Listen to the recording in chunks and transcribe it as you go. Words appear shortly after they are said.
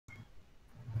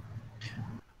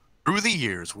Through the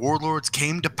years, warlords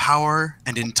came to power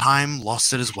and in time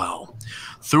lost it as well.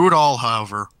 Through it all,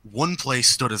 however, one place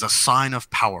stood as a sign of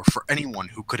power for anyone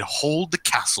who could hold the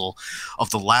castle of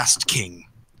the last king.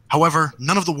 However,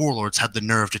 none of the warlords had the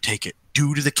nerve to take it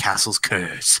due to the castle's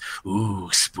curse. Ooh,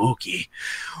 spooky.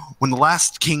 When the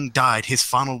last king died, his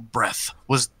final breath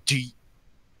was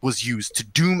used to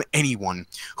doom anyone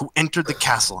who entered the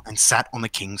castle and sat on the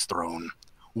king's throne.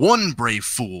 One brave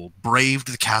fool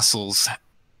braved the castle's...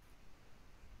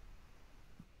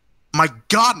 My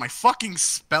God, my fucking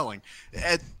spelling.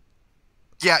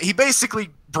 Yeah, he basically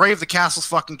braved the castle's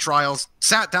fucking trials,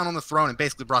 sat down on the throne, and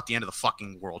basically brought the end of the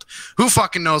fucking world. Who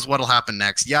fucking knows what'll happen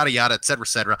next? Yada yada, etc.,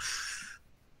 etc.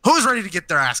 Who's ready to get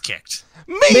their ass kicked?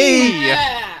 Me!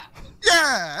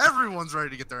 Yeah, everyone's ready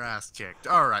to get their ass kicked.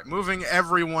 All right, moving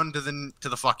everyone to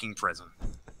the fucking prison.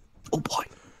 Oh boy.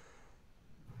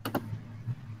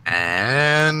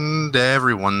 And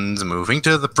everyone's moving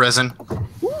to the prison.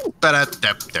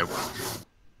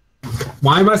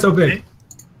 Why am I so big?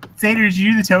 Sater, did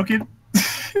you do the token?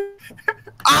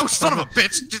 Oh, son of a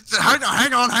bitch! Hang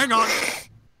on.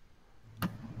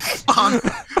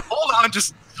 Hold on,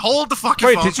 just hold the fucking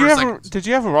Wait, phone did for you a have second. Did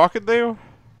you have a rocket there?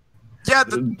 Yeah,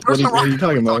 What are you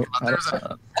talking about? There's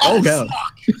Oh god.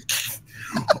 fuck.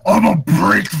 I'm gonna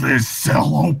break this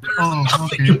cell open. There's Oh,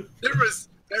 nothing. okay.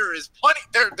 There is plenty.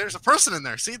 There's a person in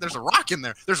there. See, there's a rock in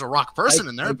there. There's a rock person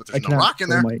in there, but I there's no cannot rock in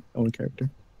there. control my own character.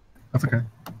 That's okay.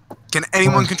 Can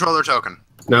anyone control their token?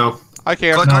 No. I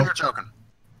can't. Click No. on your token.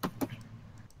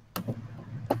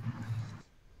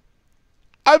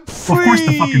 I'm Well, of course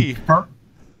the free! fucking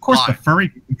Why? furry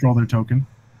can control their token.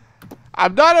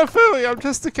 I'm not a furry, I'm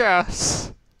just a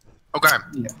cat. Okay,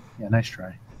 Yeah, nice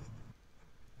try.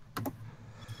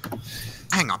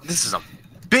 hang on. This is a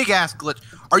big ass glitch.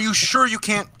 Are you sure you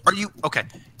can't? Are you okay?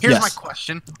 Here's Yes. my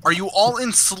question: are you all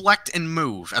in select and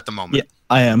move at the moment? Yeah,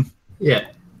 I am. Yeah.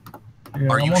 Yeah,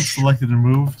 Are I'm you on selected and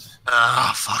moved.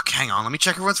 Ah, fuck. Hang on. Let me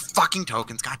check everyone's fucking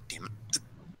tokens. God damn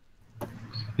it.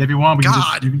 If you want, we can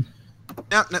God. just... You can,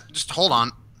 No, just hold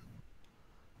on.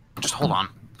 Just hold on,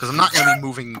 because I'm not gonna be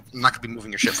moving. I'm not gonna be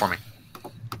moving your shit for me.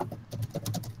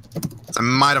 I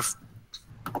might have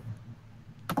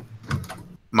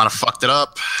fucked it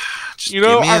up. Just You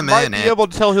know, give me a I might be minute. able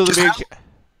to tell who the Just main. how-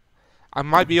 I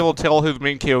might be able to tell who the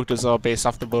main characters are based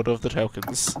off the vote of the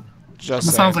tokens. Just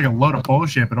that sounds like a load of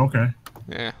bullshit, but okay.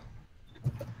 yeah.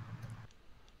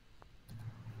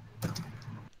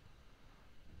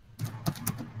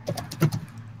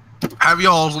 Have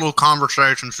y'all's little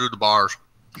conversations through the bars.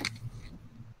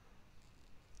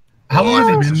 How long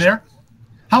have they been there?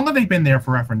 How long have they been there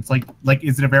for reference? Like,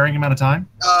 is it a varying amount of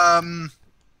time?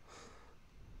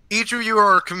 Each of you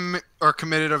are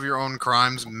committed of your own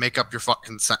crimes. Make up your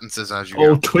fucking sentences as you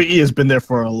Oh, go. Twiggy has been there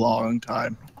for a long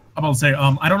time. I'm about to say,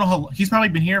 I don't know how. He's probably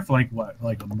been here for like what,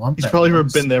 like a month. He's at probably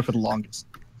most. been there for the longest.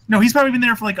 No, he's probably been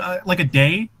there for like a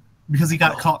day because he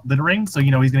got caught littering. So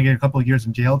you know he's gonna get a couple of years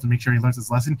in jail to make sure he learns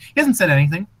his lesson. He hasn't said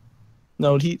anything.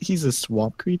 No, he's a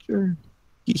swamp creature.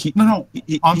 No,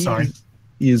 I'm sorry.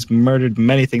 He has murdered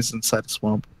many things inside the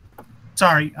swamp.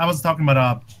 Sorry, I was talking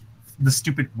about the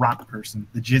stupid rock person,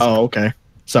 the jizz. Oh, okay.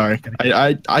 Sorry.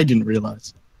 I didn't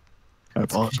realize. I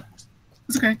apologize.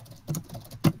 It's okay.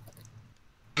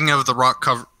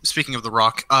 Speaking of the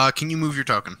rock, can you move your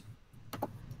token?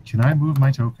 Can I move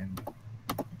my token?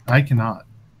 I cannot.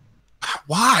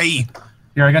 Why?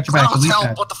 Here, I got your back. Clouds Delete help,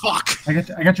 that. what the fuck? I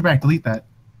got your back. Delete that.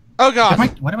 Oh god.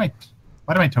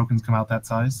 Why do my tokens come out that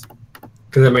size?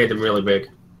 Because I made them really big.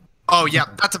 Oh yeah,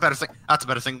 that's a better thing. That's a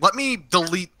better thing. Let me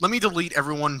delete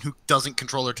everyone who doesn't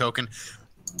control their token.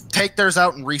 Take theirs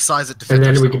out and resize it to fit And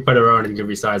then their we style. can put our own and can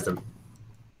resize them.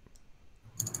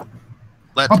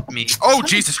 Let me. Oh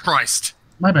Jesus Christ!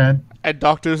 My bad. And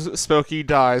Dr. Smokey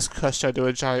dies crushed into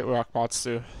a giant rock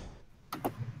monster.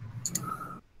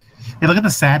 Hey, look at the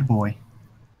sad boy.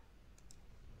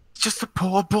 Just a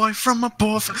poor boy from a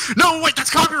poor. No, wait, that's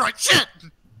copyright. Shit.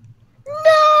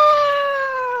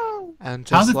 And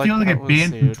How's just it like feel to that get was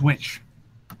banned from sued. Twitch?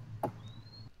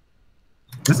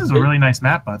 This is a really nice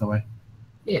map, by the way.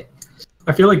 Yeah.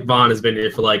 I feel like Vaughn has been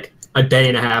here for like a day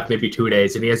and a half, maybe 2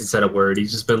 days, and he hasn't said a word.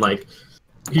 He's just been like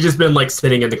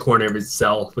sitting in the corner of his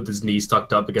cell with his knees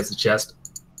tucked up against his chest.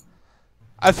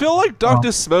 I feel like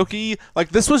Dr. Smokey, like,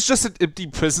 this was just an empty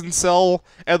prison cell,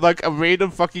 and, like, a random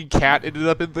fucking cat ended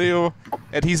up in there,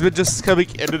 and he's been just coming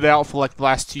in and out for, like, the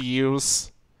last 2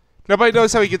 years. Nobody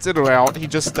knows how he gets in or out, he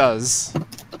just does.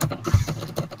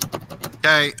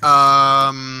 Okay,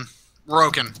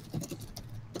 Roken.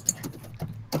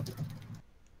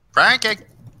 Frankie.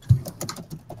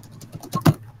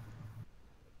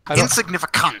 I don't-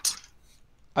 Insignificant.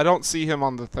 I don't see him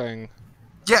on the thing.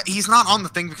 Yeah, he's not on the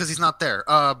thing because he's not there.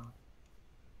 Oh.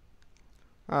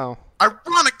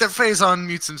 Ironic that Phazon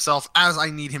mutes himself as I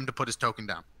need him to put his token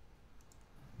down.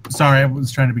 Sorry, I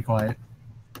was trying to be quiet.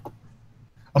 I'll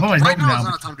put my Right token now is down.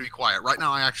 not a time to be quiet. Right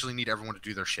now I actually need everyone to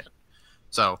do their shit.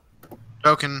 So,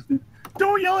 token,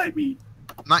 Don't yell at me.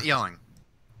 not yelling.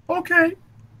 Okay.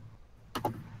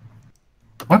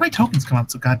 Why do my tokens come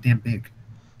out so goddamn big?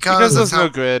 Because there's that's how- no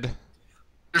grid.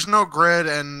 There's no grid,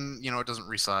 and it doesn't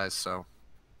resize. So,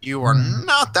 you are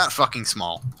not that fucking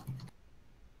small.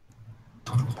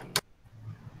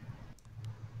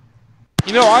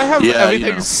 You know, I have Yeah,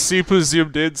 everything super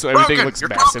zoomed in, so everything Broken, looks you're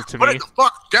massive to Put me. it the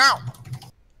fuck down.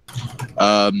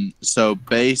 So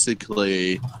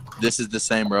basically, this is the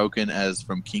same Roken as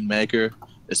from Kingmaker.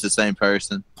 It's the same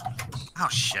person. Oh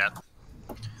shit.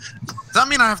 Does that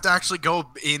mean I have to actually go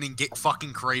in and get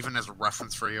fucking Craven as a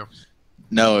reference for you?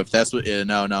 No, if that's what.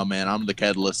 No, man. I'm the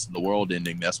catalyst of the world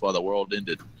ending. That's why the world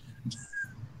ended.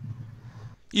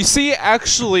 You see,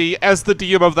 actually, as the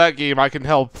DM of that game, I can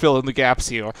help fill in the gaps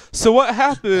here. So what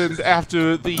happened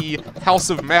after the House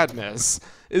of Madness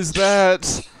is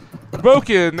that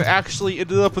Broken actually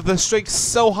ended up with a strength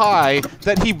so high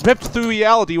that he ripped through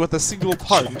reality with a single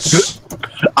punch.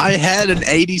 I had an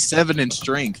 87 in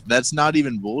strength. That's not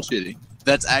even bullshitting.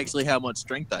 That's actually how much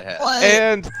strength I had.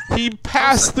 And he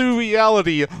passed through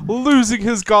reality, losing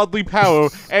his godly power,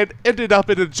 and ended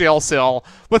up in a jail cell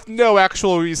with no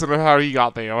actual reason on how he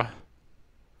got there.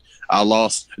 I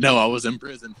lost. No, I was in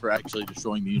prison for actually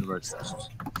destroying the universe.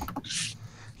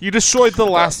 You destroyed the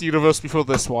last universe before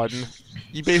this one.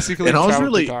 You basically And I was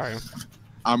traveled really- the time.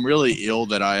 I'm really ill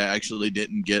that I actually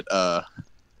didn't get that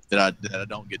I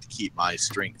don't get to keep my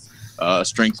strength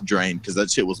drain because that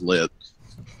shit was lit.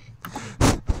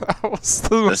 That was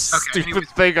the most Okay, stupid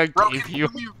thing I Broken, gave you.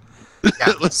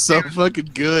 It was so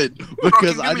fucking good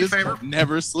because do I me a just favor.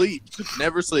 never sleep.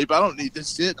 Never sleep. I don't need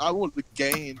this shit. I want to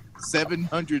gain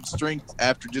 700 strength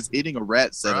after just hitting a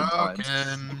rat 7 times.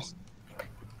 Broken.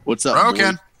 What's up,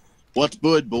 Broken. boy? What's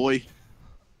good, boy?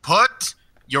 Put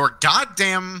your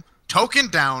goddamn token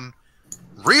down.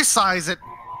 Resize it.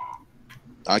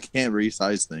 I can't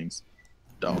resize things.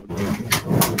 Dog.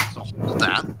 So hold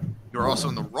that. You're also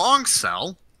in the wrong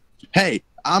cell. Hey,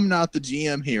 I'm not the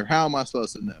GM here. How am I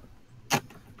supposed to know?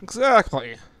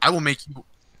 Exactly. I will make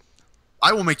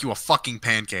you a fucking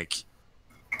pancake.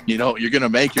 You know, you're gonna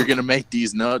make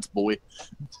these nuts, boy.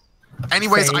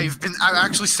 Anyways, Same. I've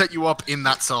actually set you up in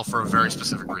that cell for a very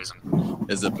specific reason.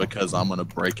 Is it because I'm gonna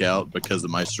break out because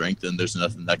of my strength and there's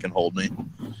nothing that can hold me?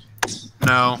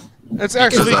 No. It's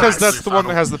actually because Because I that's the one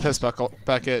that has the piss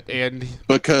bucket, and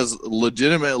Because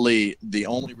legitimately, the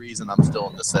only reason I'm still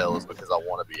in the cell is because I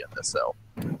want to be in this cell.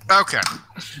 Okay.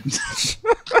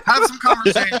 Have some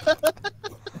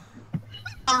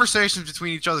conversations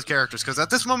between each other's characters, because at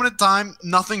this moment in time,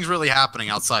 nothing's really happening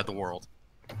outside the world.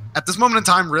 At this moment in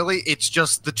time, really, it's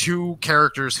just the two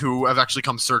characters who have actually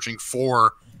come searching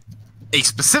for a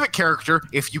specific character,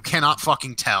 if you cannot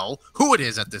fucking tell who it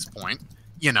is at this point,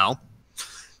 you know.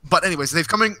 But anyways, they've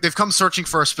come searching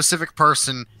for a specific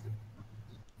person,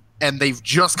 and they've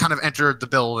just kind of entered the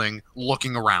building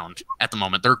looking around at the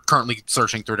moment. They're currently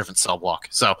searching through a different cell block.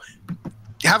 So,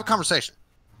 have a conversation.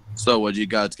 So, what'd you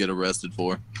guys get arrested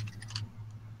for?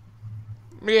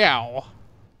 meow.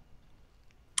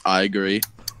 I agree.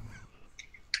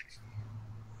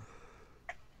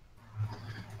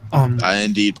 I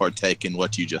indeed partake in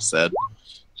what you just said.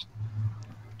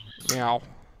 Meow.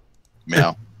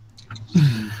 Meow.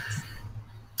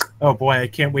 Oh boy, I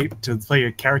can't wait to play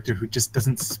a character who just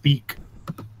doesn't speak.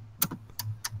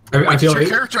 I Wait, feel does your like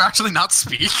character actually not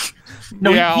speak?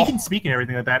 No, Meow. he can speak and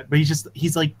everything like that, but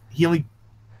he's like he only.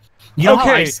 You know how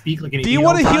I Okay, speak like an Do you idiot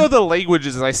want all to the hear time? the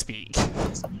languages I speak?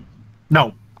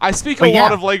 No. I speak a But yeah.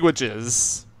 lot of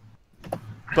languages,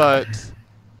 but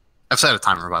I've set a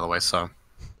timer, by the way, so.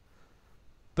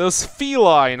 there's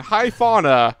feline, high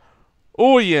fauna,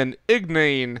 Orion,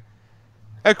 Ignane,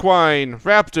 equine,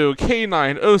 raptor,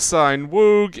 canine, osine,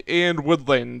 woog, and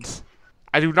woodland.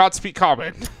 I do not speak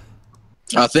common.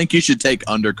 I think you should take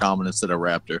undercommon instead of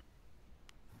raptor.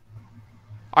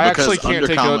 I Because actually can't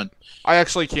take undercommon- I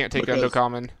actually can't take Because-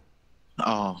 undercommon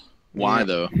Oh, why Yeah.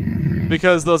 though?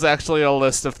 because there's actually a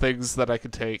list of things that I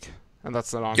could take, and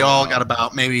that's not on. Y'all got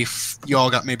about maybe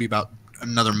about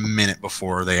another minute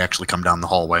before they actually come down the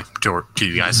hallway to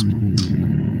you guys.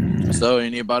 So,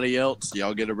 anybody else?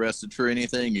 Y'all get arrested for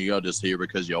anything? Or y'all just here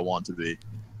because y'all want to be?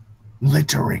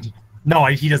 Littering. No,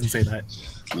 he doesn't say that.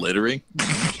 Littering?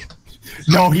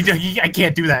 No, I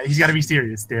can't do that. He's got to be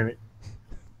serious. Damn it.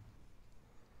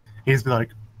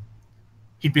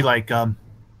 He'd be like,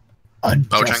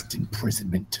 Unjust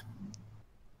imprisonment.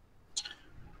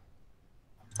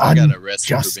 I got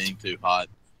arrested Unjust. for being too hot.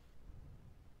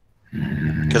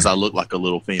 Because I look like a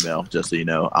little female, just so you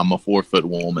know. I'm a 4-foot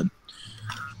woman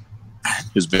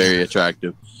who's very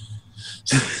attractive.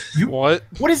 What?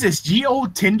 What is this? G.O.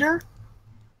 Tinder?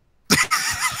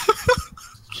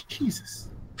 Jesus.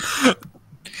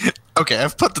 Okay,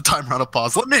 I've put the timer on a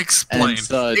pause. Let me explain. And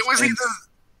such, It was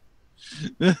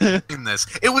either in this.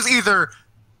 It was either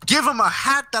give him a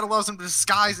hat that allows him to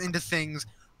disguise into things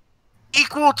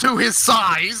equal to his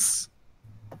size,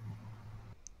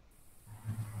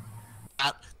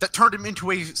 that turned him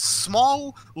into a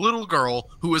small little girl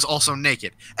who is also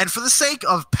naked. And for the sake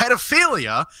of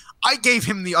pedophilia, I gave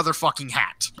him the other fucking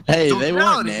hat. Hey, The they weren't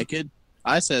reality- naked.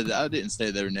 I didn't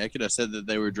say they were naked. I said that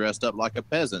they were dressed up like a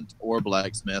peasant or a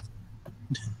blacksmith.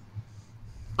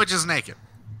 Which is naked.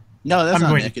 No, that's I'm not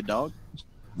going to- naked, dog.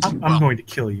 I'm Well. going to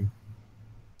kill you.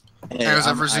 Hey, As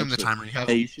I've I'm resumed the actually- timer,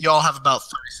 Hey, you should- you all have about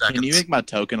 30 seconds. Can you make my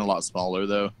token a lot smaller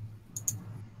though?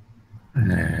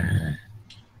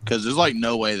 Because there's like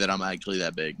no way that I'm actually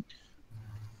that big.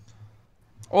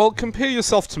 Well, compare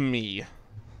yourself to me.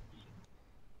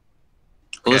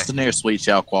 Okay. Listen here, sweet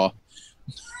Xiaoqua.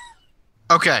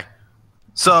 Okay,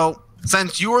 so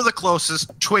since you are the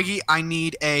closest, Twiggy, I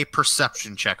need a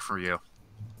perception check for you.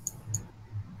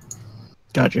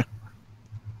 Gotcha.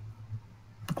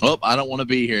 Oh, I don't want to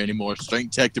be here anymore.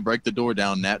 Strength check to break the door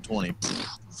down, nat 20.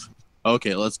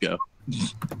 Okay, let's go.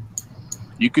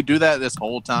 You could do that this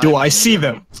whole time. Do I see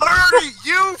them? 30,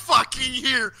 you fucking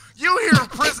hear! You hear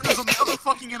prisoners on the other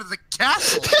fucking end of the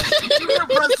castle! You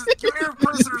hear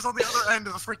prisoners on the other end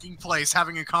of the freaking place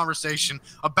having a conversation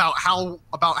about how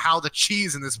the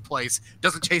cheese in this place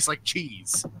doesn't taste like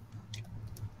cheese.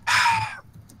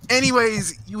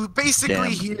 Anyways, you basically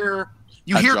Damn. hear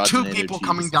two Hydrogenated people cheese.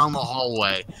 coming down the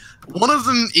hallway. One of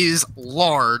them is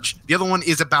large, the other one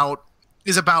is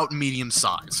about medium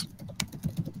size.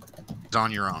 It's on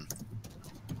your own.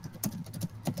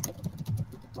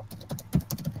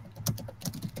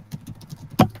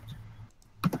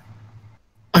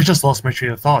 I just lost my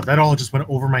train of thought. That all just went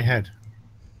over my head.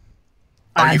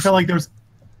 I felt like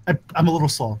I'm a little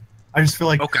slow. I just feel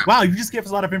like, Okay. wow, you just gave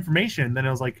us a lot of information. Then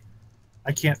I was like,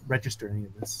 I can't register any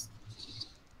of this.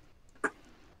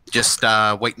 Just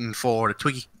waiting for the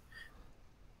Twiggy.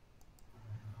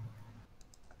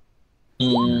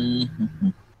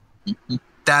 Mhm.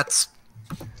 That's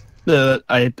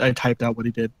I typed out what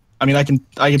he did. I mean, I can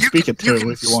speak it too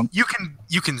if you want.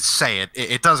 You can say it.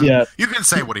 It doesn't. Yeah. You can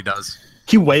say what he does.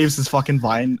 He waves his fucking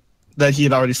vine that he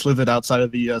had already slithered outside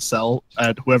of the cell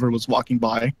at whoever was walking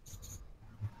by.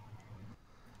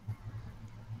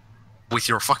 With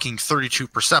your fucking 32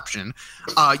 perception,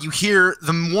 you hear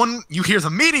the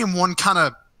medium one kind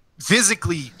of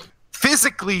physically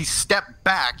step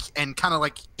back and kind of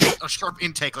like a sharp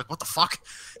intake, like what the fuck?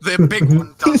 The big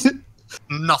one does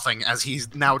nothing as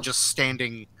he's now just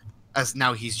standing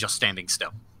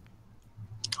still.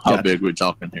 How Gotcha. big we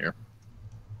talking here?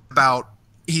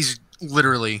 He's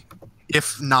literally,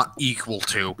 if not equal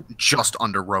to, just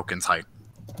under Roken's height.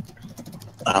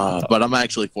 But I'm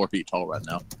actually 4 feet tall right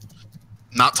now.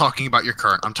 Not talking about your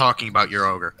current. I'm talking about your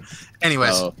ogre.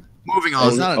 Anyways, Oh, moving it's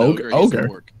on. not an ogre- ogre. He's ogre. an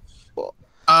orc.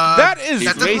 That is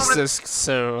at this moment- racist,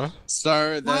 so...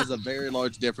 Sir, there's a very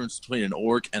large difference between an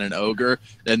orc and an ogre,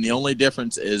 and the only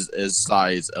difference is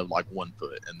size of like 1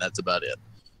 foot, and that's about it.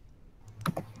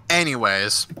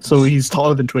 Anyways, So he's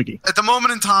taller than Twiggy. at the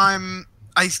moment in time,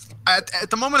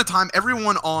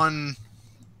 everyone on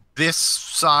this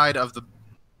side of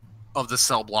the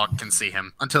cell block can see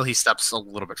him until he steps a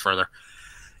little bit further.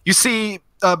 You see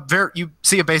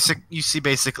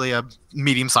basically a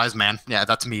medium-sized man. Yeah,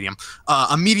 that's medium.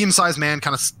 A medium-sized man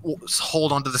kind of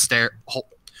hold onto the stair,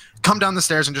 come down the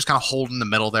stairs and just kind of hold in the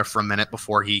middle there for a minute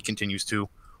before he continues to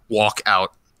walk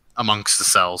out amongst the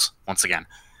cells once again.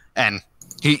 And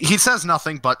he says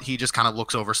nothing, but he just kind of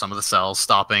looks over some of the cells,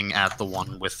 stopping at the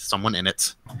one with someone in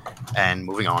it and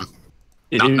moving on.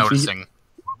 Not noticing.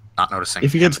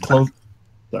 If he gets close,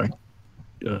 sorry.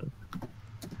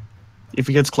 If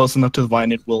he gets close enough to the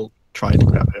vine, it will try to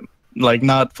grab him. Like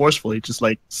not forcefully, just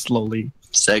like slowly,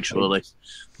 Sexually.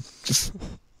 just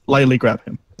lightly grab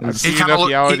him. I've He seen kinda enough. look-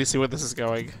 You already see where this is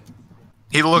going.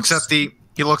 He looks at the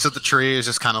tree, is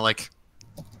just kind of like,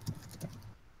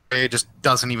 he just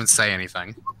doesn't even say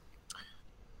anything.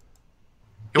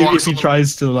 He If walks, he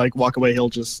tries to like walk away, he'll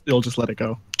just let it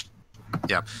go.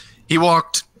 he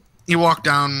walked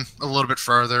down a little bit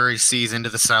further. He sees into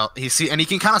the cell. And he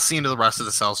can kind of see into the rest of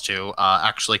the cells too.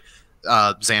 Actually,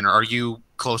 Xander, are you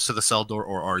close to the cell door,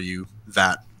 or are you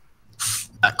that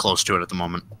close to it at the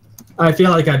moment? I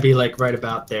feel like I'd be like right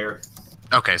about there.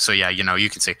 Okay, so yeah, you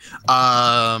can see.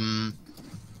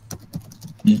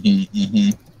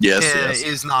 Yes.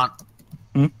 Is not.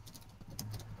 Hmm?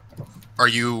 Are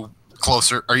you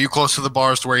closer? Are you close to the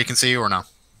bars to where you can see, or no?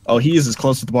 Oh, he is as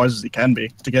close to the bars as he can be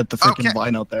to get the freaking Okay.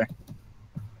 vine out there.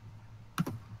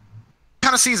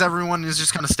 Kind of sees everyone is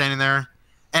just kind of standing there,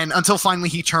 and until finally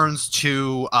he turns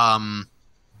to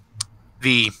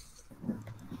the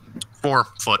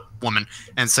 4-foot woman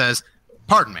and says,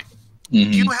 "Pardon me. Do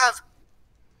you have?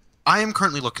 I am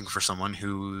currently looking for someone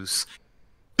who's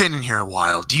been in here a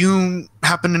while. Do you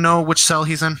happen to know which cell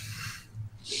he's in?"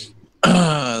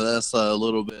 That's a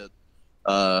little bit.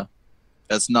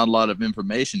 That's not a lot of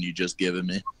information you just given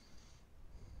me.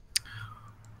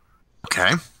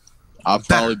 Okay. I've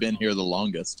probably been here the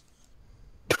longest.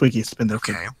 Twiggy's been there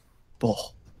for Okay.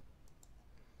 bull.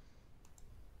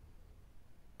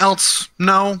 Else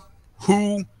know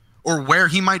who or where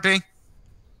he might be?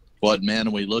 What man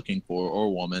are we looking for,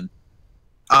 or woman?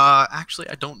 Actually,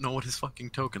 I don't know what his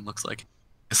fucking token looks like.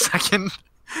 A second,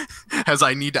 as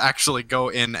I need to actually go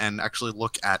in and actually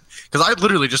look at, because I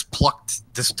literally just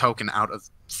plucked this token out of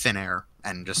thin air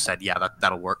and just said, "Yeah,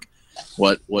 that'll work."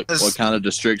 What kind of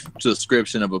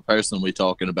description of a person are we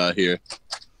talking about here?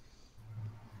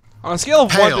 On a scale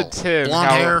of Pale, 1 to 10, blonde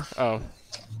how... hair. Oh.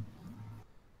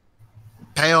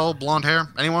 Pale, blonde hair.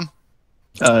 Anyone?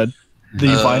 The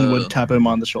vine would tap him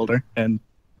on the shoulder and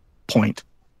point.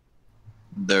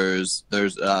 There's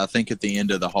I think at the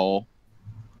end of the hall.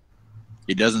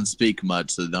 He doesn't speak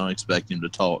much, so don't expect him to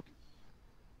talk.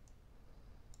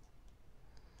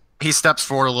 He steps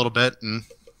forward a little bit and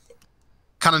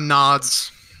kind of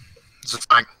nods. It's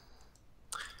just like,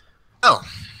 "Oh,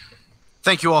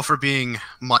 thank you all for being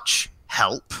much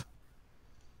help."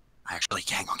 Actually,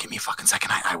 hang on, give me a fucking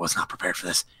second. I was not prepared for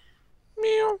this.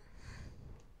 Meow.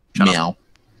 Shut up. Meow.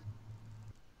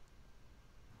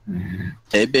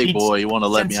 Hey, big He's- boy, you want to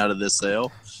let me since- out of this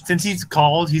cell? Since he's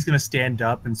called, he's gonna stand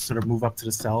up and sort of move up to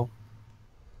the cell.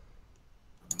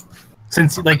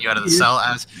 Since like You out of the cell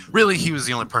as really he was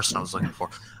the only person I was looking for.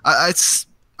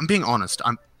 I'm being honest.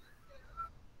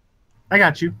 I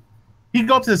got you. He can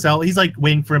go up to the cell. He's like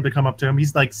waiting for him to come up to him.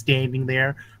 He's like standing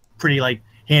there, pretty like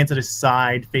hands at his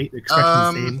side, expression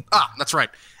the same. That's right.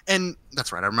 And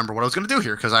that's right. I remember what I was going to do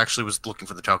here because I actually was looking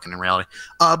for the token in reality.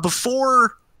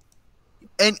 Before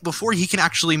he can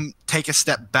actually take a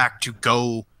step back to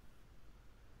go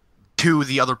to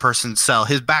the other person's cell,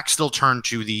 his back still turned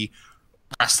to the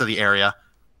rest of the area.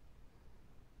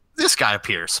 This guy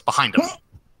appears behind him.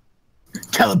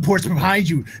 Teleports behind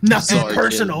you. Nothing Sorry,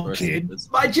 personal, kid.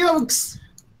 My jokes.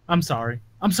 I'm sorry.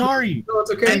 I'm sorry. No,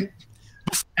 it's okay.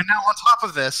 And now on top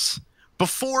of this,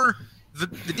 before the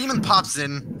demon pops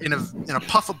in a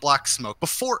puff of black smoke,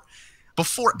 before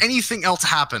anything else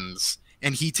happens,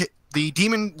 and the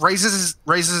demon raises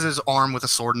his arm with a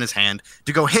sword in his hand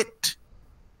to go hit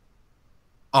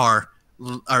our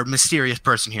mysterious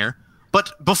person here.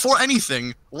 But before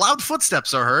anything, loud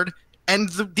footsteps are heard, and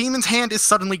the demon's hand is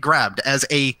suddenly grabbed as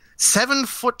a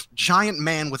 7-foot giant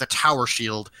man with a tower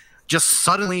shield just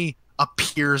suddenly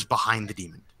appears behind the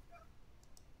demon.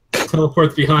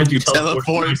 Teleports behind you.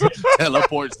 Teleports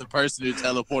the person who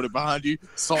teleported behind you.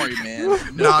 Sorry,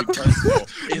 man. Not- personal.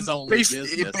 His only It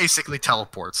business. basically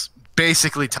teleports.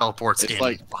 Basically teleports It's in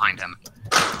like- behind him.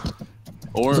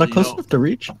 Or Is that you close know, enough to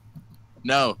reach?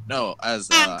 no. As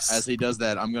he does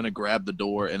that, I'm gonna grab the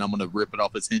door and I'm gonna rip it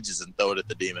off its hinges and throw it at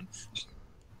the demon.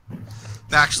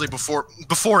 Actually, before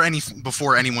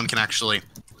anyone can actually,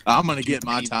 I'm gonna get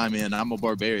my time in. I'm a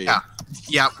barbarian.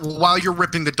 yeah. While you're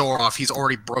ripping the door off, he's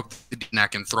already broke the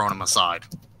neck and thrown him aside.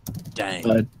 Dang.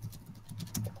 Okay.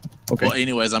 Well,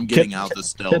 anyways, I'm getting out the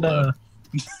stealth. The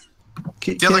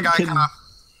other guy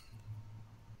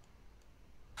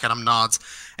kind of nods,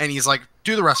 and he's like,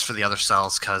 "Do the rest for the other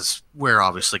cells, because we're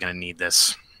obviously going to need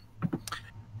this."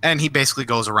 And he basically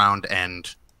goes around and,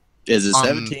 Is it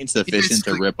 17 sufficient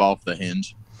to basically- rip off the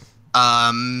hinge? I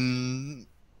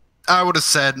would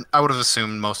have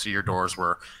assumed most of your doors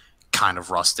were kind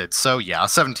of rusted. So yeah,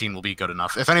 17 will be good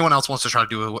enough. If anyone else wants to try to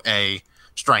do a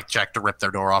strength check to rip their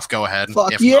door off, go ahead.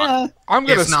 Fuck If yeah! not, I'm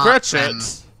gonna If not, scratch then-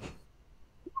 it.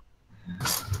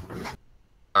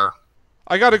 Or-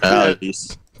 I got a crit.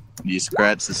 You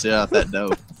scratch the shit out that door,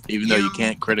 even though you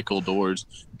can't critical doors.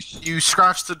 you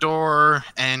scratch the door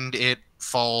and it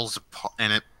falls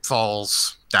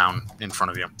down in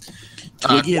front of you.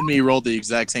 Twiggy and me rolled the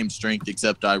exact same strength,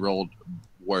 except I rolled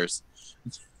worse.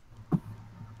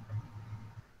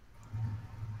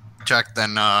 Check,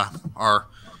 then our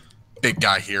big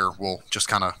guy here will just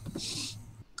kind of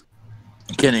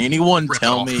Can anyone rip it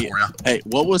tell off me, for ya. hey,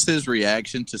 what was his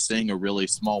reaction to seeing a really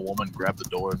small woman grab the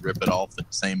door and rip it off at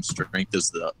the same strength as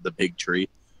the big tree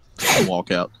and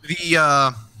walk out?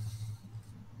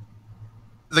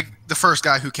 The first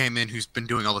guy who came in, who's been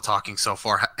doing all the talking so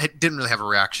far, didn't really have a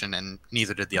reaction, and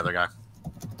neither did the other guy.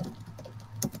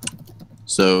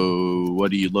 So,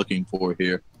 what are you looking for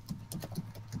here?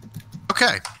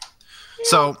 Okay,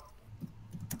 so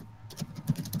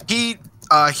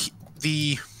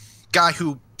the guy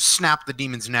who snapped the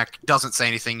demon's neck doesn't say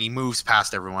anything. He moves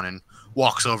past everyone and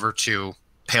walks over to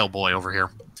Pale Boy over here,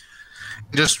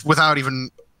 just without even,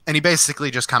 and he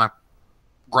basically just kind of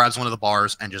grabs one of the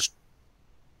bars and just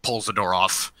pulls the door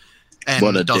off, and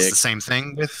What a does dick. the same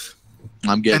thing with,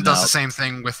 I'm getting and does out. the same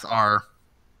thing with our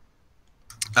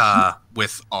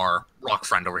rock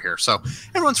friend over here. So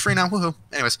everyone's free now. Woohoo!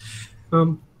 Anyways,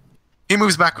 he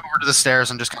moves back over to the stairs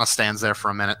and just kind of stands there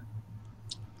for a minute.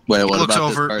 Wait, what He looks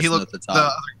about over. this He person looks at the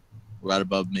top, right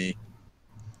above me,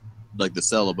 like the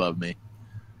cell above me?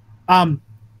 The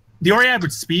Oriad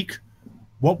would speak.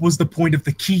 What was the point of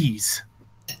the keys?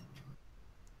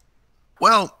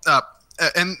 Well,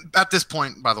 and at this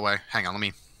point, by the way, hang on.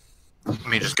 Let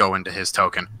me just go into his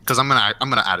token, because I'm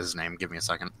gonna add his name. Give me a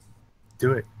second.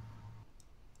 Do it.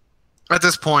 At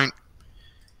this point,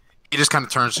 he just kind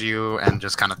of turns to you and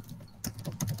just kind of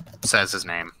says his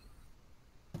name.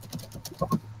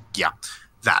 Yeah,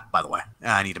 that, by the way.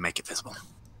 I need to make it visible.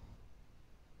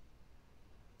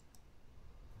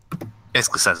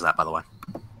 Basically says that, by the way.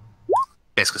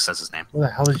 Basically says his name. What the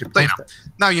hell did you So, you post know, that?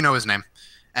 now you know his name.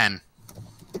 And,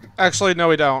 Actually, no,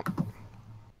 we don't.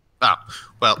 oh,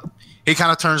 well, he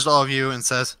kind of turns to all of you and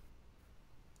says,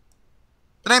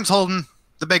 the name's Holden.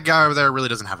 The big guy over there really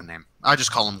doesn't have a name. I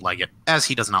just call him Leggett, as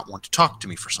he does not want to talk to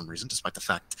me for some reason, despite the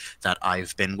fact that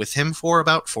I've been with him for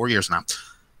about 4 years now.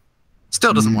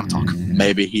 Still doesn't want to talk.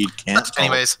 Maybe he can't. But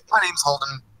anyways, my name's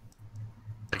Holden.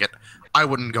 Leggett. I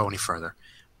wouldn't go any further.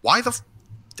 Why the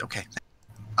okay.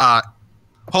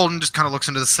 Holden just kind of looks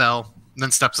into the cell, and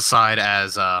then steps aside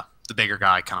as the bigger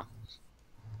guy kind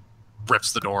of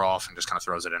rips the door off and just kind of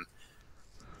throws it in.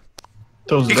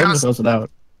 Throws He it in or kinda- throws it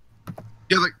out?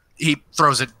 Yeah, like, he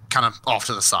throws it kind of off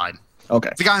to the side. Okay.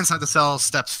 The guy inside the cell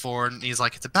steps forward, and he's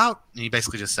like, "It's about," and he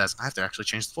basically just says, "I have to actually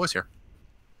change the voice here.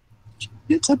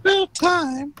 It's about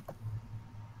time.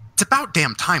 It's about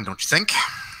damn time, don't you think?"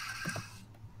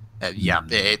 Yeah,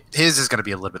 his is going to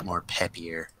be a little bit more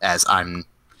peppier, as I'm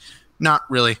not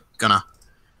really going to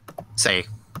say,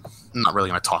 I'm not really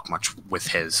going to talk much with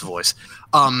his voice.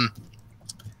 The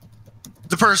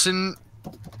person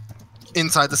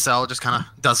inside the cell just kind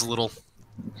of does a little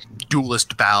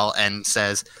duelist bow and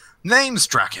says, "Name's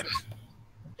Draken."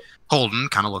 Holden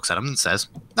kind of looks at him and says,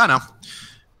 "No. The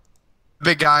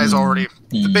big guy is already...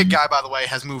 The big guy, by the way,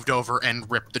 has moved over and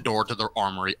ripped the door to their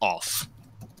armory off.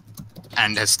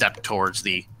 And has stepped towards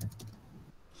the...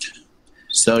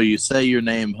 So you say your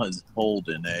name is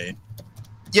Holden, eh?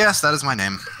 Yes, that is my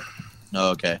name.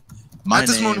 Okay. At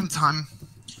this moment in time,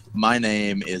 My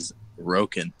name is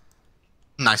Roken.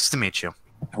 nice to meet you.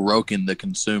 Roken the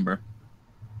consumer.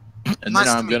 And Nice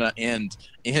then to I'm meet gonna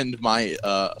end my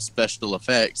special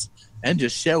effects and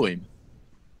just show him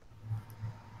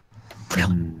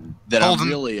that Holden. I'm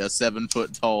really a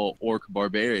 7-foot tall orc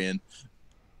barbarian.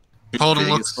 Holden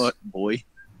Big as looks- fuck, boy.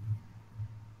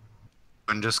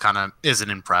 And just kind of isn't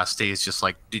impressed. He's just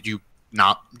like, did you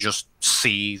not just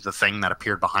see the thing that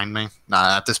appeared behind me?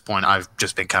 At this point, I've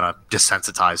just been kind of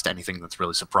desensitized to anything that's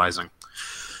really surprising.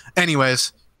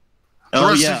 Anyways, the Oh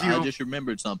rest yeah, of you- I just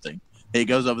remembered something. He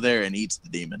goes over there and eats the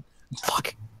demon.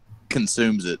 Fuck.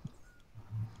 Consumes it.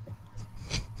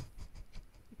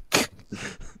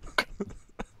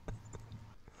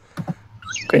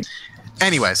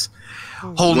 anyways,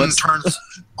 Holden What's- turns.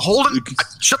 Holden,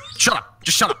 shut up!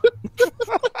 Just shut up!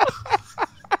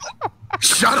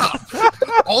 Shut up!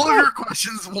 All of your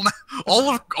questions will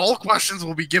all questions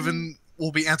will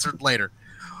be answered later.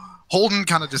 Holden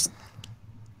kind of just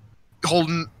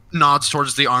nods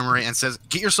towards the armory and says,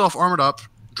 "Get yourself armored up.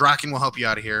 Draken will help you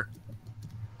out of here.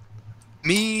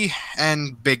 Me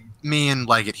and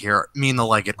Leggett here. Me and the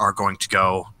Leggett are going to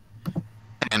go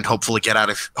and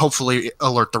hopefully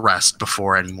alert the rest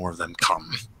before any more of them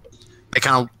come."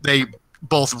 They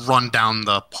both run down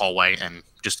the hallway and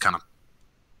just kind of.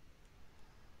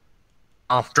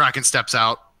 Oh, Draken steps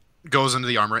out, goes into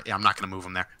the armory. Yeah, I'm not going to move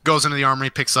him there. Goes into the armory,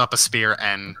 picks up a spear,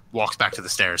 and walks back to the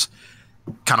stairs,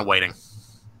 kind of waiting.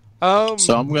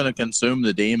 So I'm gonna consume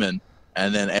the demon,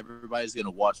 and then everybody's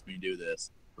gonna watch me do this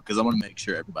because I want to make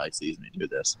sure everybody sees me do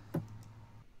this.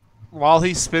 While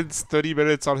he spends 30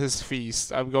 minutes on his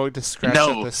feast, I'm going to scratch at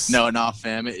No, this. no,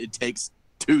 fam. It takes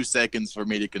 2 seconds for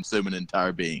me to consume an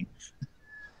entire being.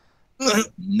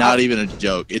 Not even a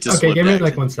joke. It's a Okay, swift give me action.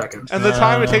 like 1 second. And the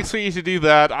time it takes for you to do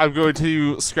that, I'm going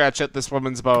to scratch at this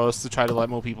woman's bows to try to let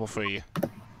more people free.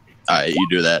 Alright, you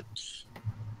do that.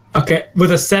 Okay,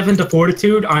 with a 7 to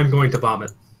fortitude, I'm going to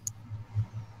vomit.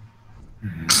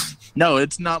 No,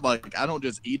 it's not like I don't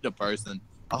just eat the person.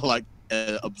 I'll like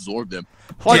absorb them.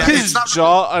 Like Yeah, his it's not-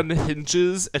 jaw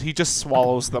unhinges and he just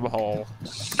swallows them whole.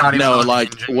 Not even No, on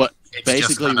like engine. what? It's just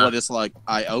Basically, kinda- what it's like.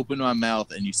 I open my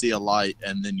mouth and you see a light,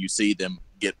 and then you see them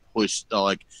get pushed.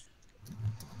 Like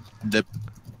the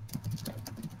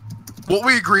What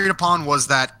we agreed upon was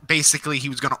that basically he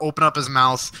was going to open up his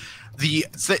mouth.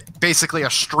 Basically a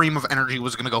stream of energy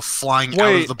was going to go flying out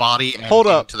Wait, of the body and hold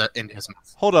up. into his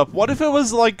mouth. Hold up, what if it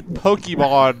was like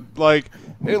Pokemon? Like,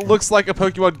 it looks like a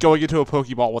Pokemon going into a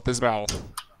Pokeball with his mouth.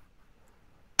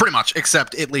 Pretty much,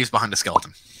 except it leaves behind a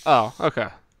skeleton. Oh, okay.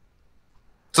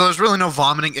 So there's really no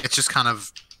vomiting. It's just kind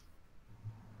of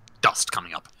dust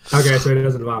coming up. Okay, so he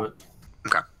doesn't vomit.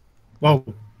 Okay. Whoa.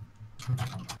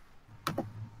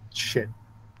 Shit.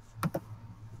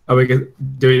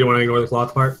 Do you want to ignore the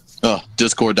cloth part? oh,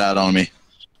 Discord died on me.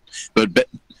 But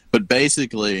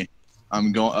basically,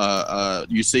 I'm going.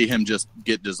 You see him just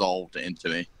get dissolved into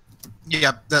me.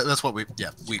 Yeah, that's what we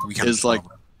can. It's like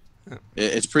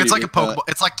it's pretty. it's like a Pokeball.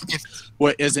 It's like if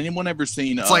Wait, has anyone ever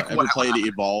seen? It's like ever what played happened.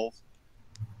 Evolve?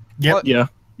 Yep. Yeah.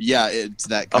 Yeah, it's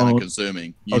that kind Oh, of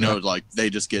consuming. You okay. know, like they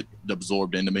just get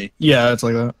absorbed into me. Yeah, it's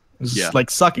like that. It's Yeah. like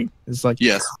sucking. It's like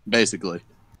Yes, basically.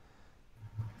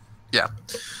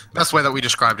 best way that we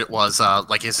described it was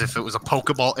like as if it was a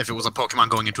Pokeball. If it was a Pokemon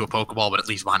going into a Pokeball, but it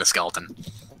leaves behind a skeleton.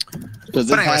 Because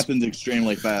But it anyways- happens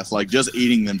extremely fast. Like just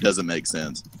eating them doesn't make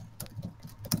sense.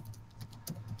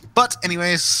 But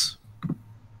anyways,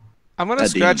 I'm gonna That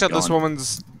scratch demon's at this gone.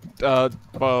 woman's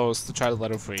bows to try to let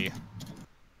her free.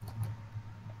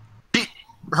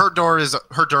 her door is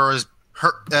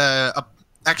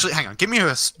actually, hang on. Give me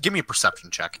a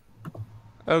perception check.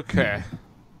 Okay.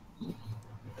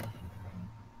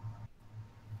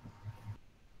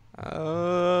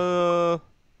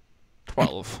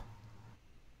 12.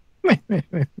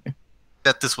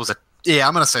 That this was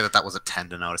I'm gonna say that was a 10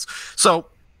 to notice. So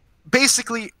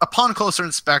basically, upon closer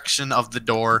inspection of the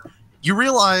door, you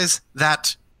realize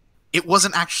that it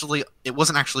wasn't actually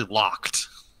locked.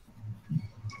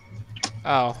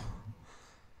 Oh.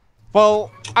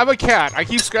 Well, I'm a cat. I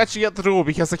keep scratching at the door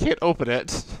because I can't open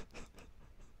it.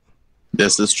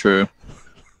 This is true.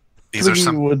 These are Twiggy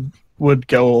some. would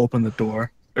go open the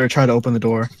door or try to open the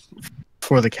door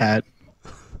for the cat.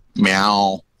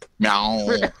 Meow. Meow.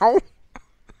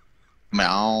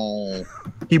 Meow.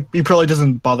 He probably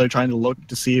doesn't bother trying to look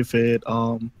to see if it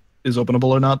is openable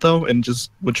or not though, and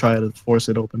just would try to force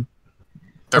it open.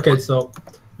 Okay, so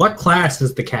what class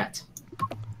is the cat?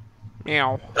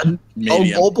 Meow.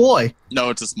 Medium. Oh boy. No,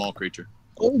 it's a small creature.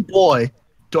 Oh boy.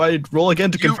 Do I roll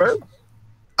again to You- confirm?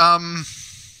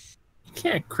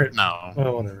 Can't crit. No.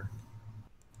 Oh, whatever.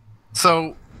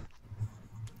 So,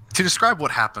 to describe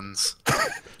what happens,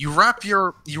 you wrap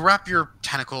your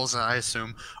tentacles, I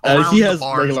assume, around he the has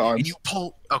bars, regular arms. and you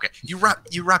pull. Okay, you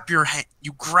wrap your hand,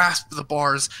 you grasp the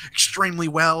bars extremely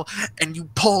well, and you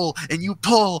pull,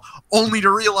 only to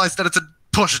realize that it's a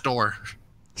push door.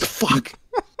 Fuck.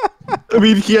 I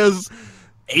mean, he has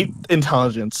 8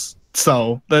 intelligence,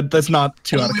 so that's not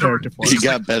too out of Only character for You him.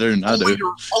 got better than I Only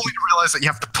do. to realize that you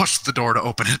have to push the door to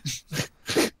open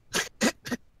it.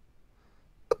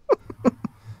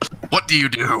 What do you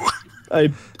do?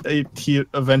 He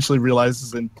eventually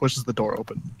realizes and pushes the door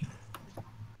open.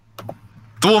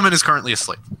 The woman is currently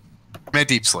asleep, in a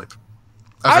deep sleep.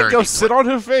 A I'd very go deep sit sleep. on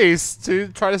her face to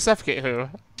try to suffocate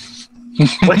her.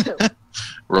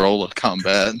 Roll a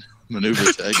combat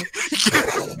maneuver check.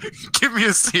 Give me a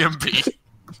CMB.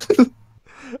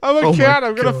 I'm a Oh my cat.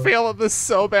 I'm gonna God. fail at this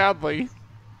so badly.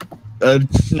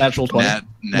 Natural 20.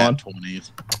 Nat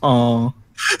 20s. Aw.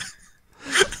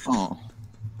 Oh.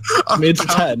 Made to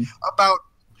 10. About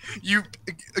you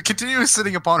continue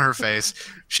sitting upon her face.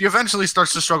 She eventually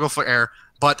starts to struggle for air,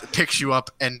 but picks you up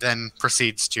and then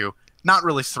proceeds to not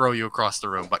really throw you across the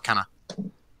room, but kind of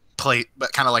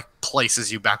like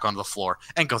places you back on the floor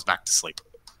and goes back to sleep.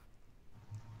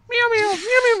 Meow meow meow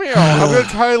meow meow. I'm gonna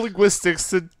try linguistics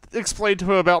to explain to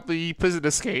her about the prison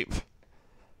escape.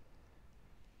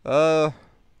 Let's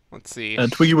see.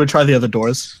 Twiggy would try the other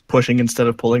doors, pushing instead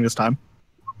of pulling this time.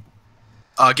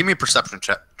 Give me a perception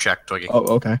check, Twiggy. Oh,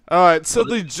 okay. Alright, so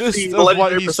the gist the of what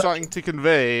legendary he's perception. trying to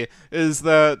convey is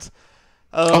that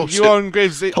Oh, you shit. are in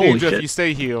grave Holy danger if shit. you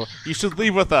stay here. You should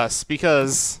leave with us,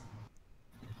 because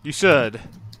you should.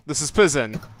 This is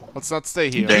prison. Let's not stay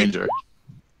here. Danger.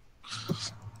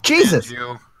 Jesus.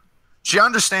 She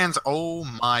understands. Oh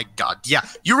my god. Yeah,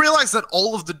 you realize that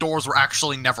all of the doors were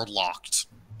actually never locked.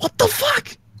 What the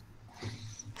fuck?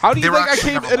 How do you They were think I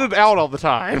actually came never in and out all the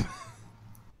time?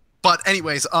 But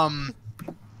anyways,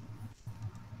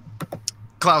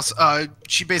 Klaus,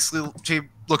 she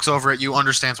looks over at you,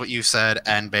 understands what you said,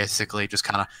 and basically just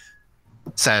kind of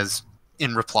says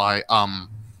in reply,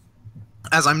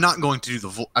 as I'm not going to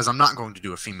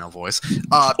do a female voice,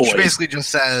 she basically just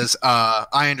says,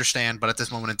 I understand, but at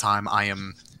this moment in time, I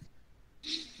am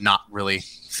not really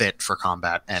fit for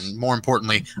combat, and more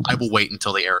importantly, I will wait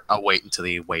until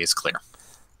the way is clear.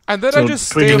 And then So I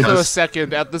just Twiggy stare for a has-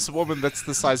 second at this woman that's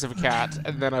the size of a cat,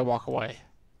 and then I walk away.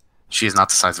 She is not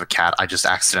the size of a cat. I just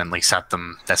accidentally set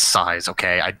them this size,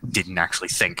 okay? I didn't actually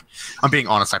think. I'm being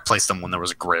honest, I placed them when there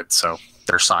was a grid, so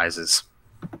their sizes.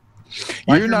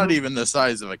 You're not even the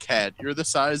size of a cat. You're the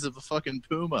size of a fucking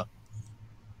puma.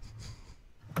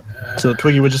 So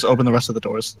Twiggy would just open the rest of the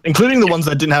doors, including the ones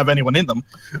that didn't have anyone in them.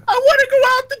 I want to go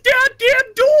out the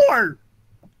goddamn door.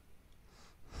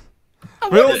 I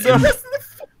Well, want to see the no. rest of the.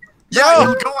 Yeah, No!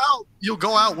 you'll go out. You'll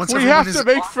go out once We everyone have is to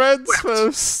make friends equipped.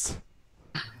 first.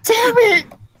 Damn it!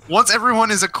 Once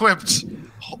everyone is equipped,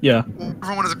 Yeah.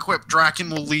 Draken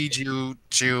will lead you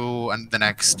to the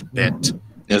next bit.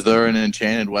 Is there an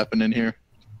enchanted weapon in here?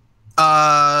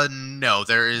 No,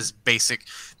 there is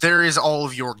all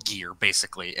of your gear,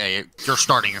 basically. Your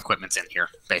starting equipment's in here,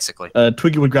 basically.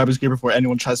 Twiggy would grab his gear before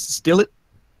anyone tries to steal it.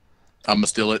 I'm gonna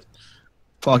steal it.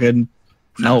 Fucking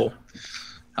no.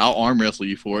 I'll arm wrestle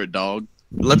you for it, dog.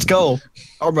 Let's go.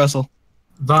 Arm wrestle.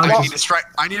 Von, I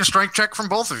need a strength check from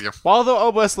both of you. While they're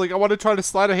arm wrestling, I want to try to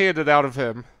slide a hand it out of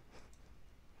him.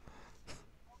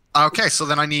 Okay, so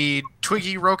then I need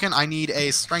Twiggy, Roken. I need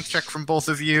a strength check from both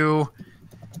of you.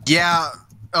 Yeah.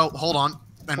 Oh, hold on.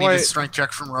 I need a Wait. strength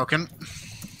check from Roken.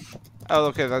 Oh,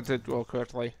 okay, that did roll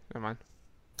correctly. Never mind.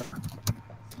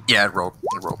 Yeah, it rolled.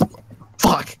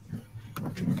 Fuck.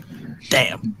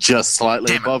 Damn. Just slightly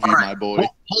Damn it. above you, Alright. my boy.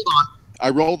 Hold on. I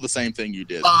rolled the same thing you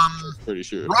did. Pretty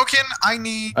sure. Roken, I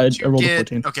need I to rolled a get...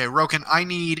 14. Okay, Roken, I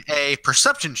need a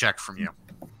perception check from you.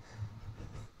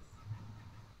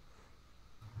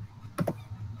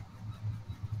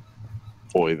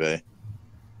 Boy, they.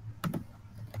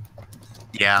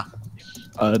 Yeah.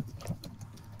 Uh,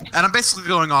 And I'm basically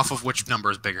going off of which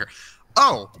number is bigger.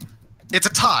 Oh, it's a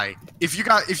tie. If you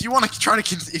want to try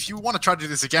to do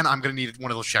this again, I'm gonna need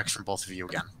one of those checks from both of you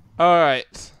again.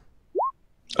 Alright.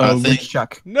 I think- which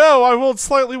check? No, I rolled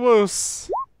slightly worse.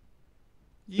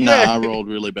 Nah, Yeah. I rolled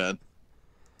really bad.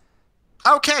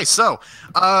 Okay, so,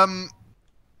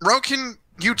 Roken,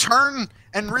 you turn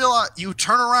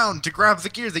around to grab the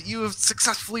gear that you have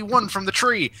successfully won from the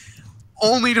tree,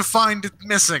 only to find it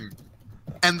missing,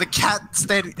 and the cat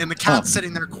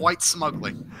sitting there quite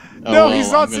smugly. Oh, No, well, he's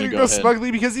I'm not gonna sitting go there ahead.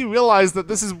 smugly because he realized that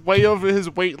this is way over his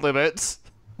weight limit.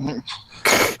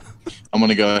 I'm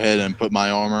gonna go ahead and put my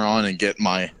armor on and get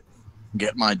my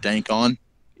dank on.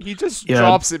 He just Yeah,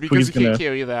 drops it because Twiggy's he can't gonna-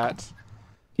 carry that.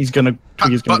 Twiggy's gonna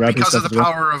But grab his because of stuff the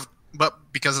as well.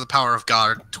 because of the power of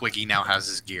God, Twiggy now has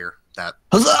his gear that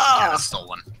Huzzah! is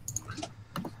stolen.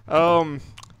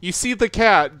 You see the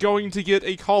cat going to get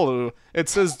a collar. It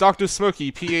says Dr.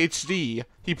 Smokey, PhD.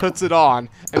 He puts it on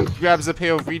and grabs a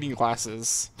pair of reading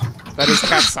glasses. That is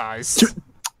cat size.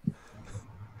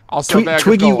 Also, a bag of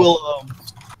Twiggy gold.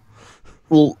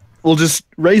 will just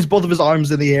raise both of his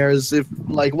arms in the air as if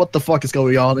like what the fuck is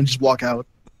going on and just walk out.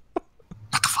 What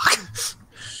the fuck?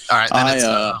 All right, then it's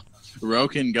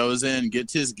Roken goes in,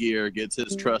 gets his gear, gets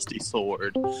his trusty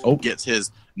sword, Oh. gets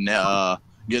his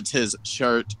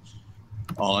shirt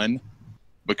on,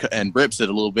 and rips it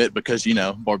a little bit because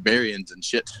barbarians and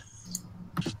shit.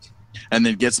 And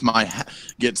then gets my hat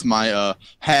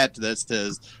that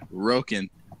says Roken,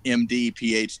 MD,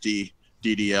 PhD,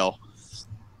 DDL.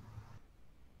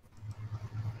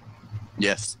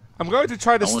 Yes. I'm going to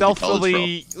try to I went to college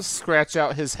stealthily scratch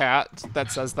out his hat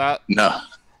that says that. No.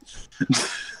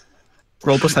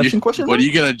 Roll perception question. What are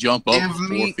you gonna jump up Give 4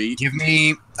 me, feet give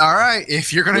me. All right,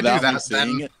 if you're gonna without do me that,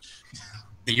 seeing then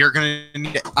it? you're gonna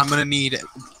need. I'm gonna need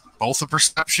both a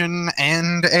perception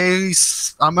and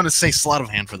I'm gonna say sleight of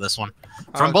hand for this one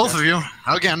from Okay. both of you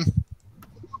again.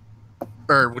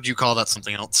 Or would you call that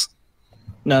something else?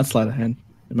 No, it's sleight of hand.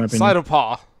 In my opinion. Sleight of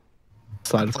paw.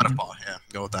 Sleight of Sleight of hand. paw. Yeah,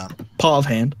 go with that. Paw of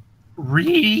hand.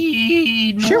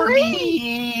 Read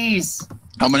Maurice.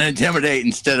 I'm gonna intimidate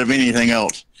instead of anything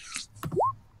else.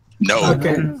 No.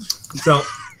 Okay. So,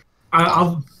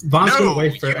 Von's No, gonna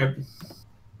wait for.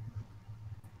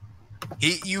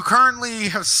 You currently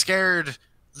have scared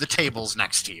the tables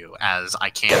next to you, as I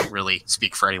can't really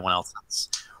speak for anyone else. That's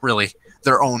really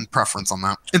their own preference on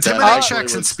that. That Intimidate actually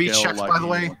checks and would speech scale checks, like by the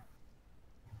way. anyone.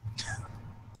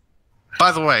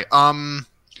 By the way,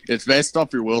 It's based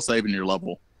off your will save and your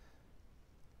level.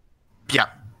 yeah,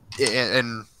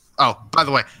 and oh, by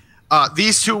the way,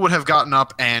 these two would have gotten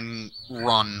up and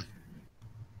run.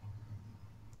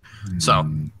 So,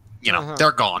 you know,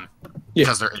 they're gone Yeah.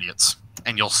 because they're idiots,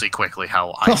 and you'll see quickly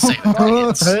how I say that they're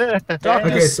idiots. Dr.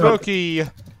 Okay, so- Smokey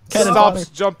stops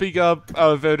jumping up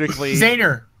vertically,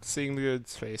 Xander. seeing the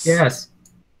dude's face. Yes.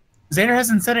 Xander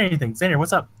hasn't said anything. Xander,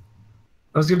 what's up?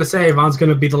 I was gonna say Von's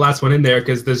gonna be the last one in there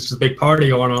because there's just a big party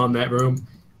going on in that room,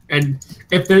 and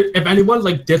if anyone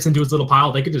like dips into his little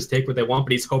pile, they could just take what they want.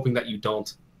 But he's hoping that you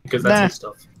don't because that's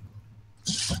his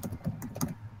stuff.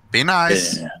 Be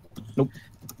nice. Yeah.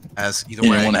 As either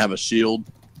You way, want to have a shield.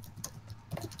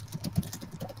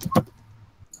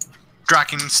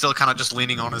 Draken's still kind of just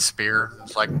leaning on his spear.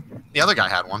 It's like the other guy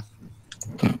had one.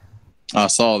 I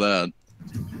saw that.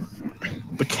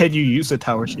 But can you use a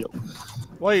tower shield?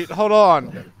 Wait, hold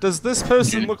on. Does this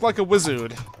person look like a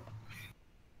wizard?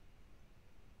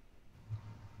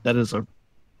 That is a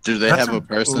Do they That's have a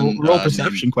person? roll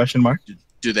perception question mark.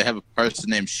 Do they have a person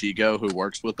named Shigo who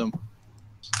works with them?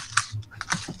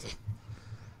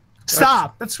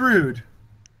 Stop! That's rude.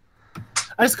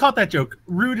 I just caught that joke.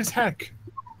 Rude as heck.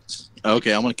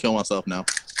 Okay, I'm gonna kill myself now.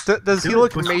 Does he Dude,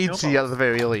 look push the magey elbow. at the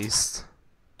very least?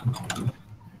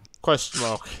 Question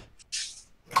mark.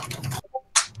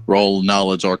 Roll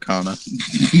knowledge arcana.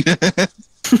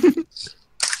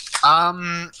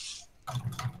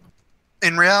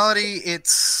 In reality,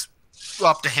 it's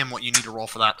up to him what you need to roll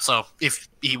for that. So if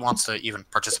he wants to even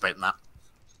participate in that,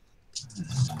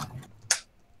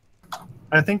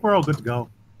 I think we're all good to go.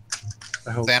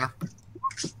 I hope. Xander.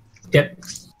 Yep.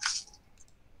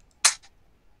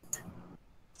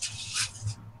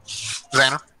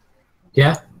 Xander,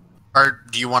 Yeah. or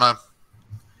do you want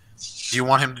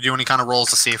him to do any kind of rolls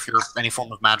to see if you're any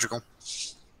form of magical?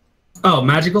 Oh,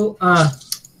 magical? I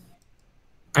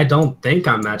don't think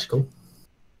I'm magical.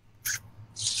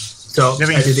 So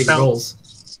Maybe I do think spell-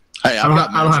 rolls. Hey, I don't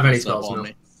have magical any stuff spells, on no.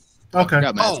 me. Okay. I've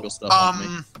got magical stuff on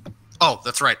me. Oh,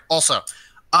 that's right. Also,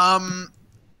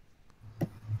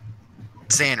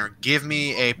 Xander, give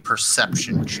me a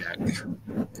perception check.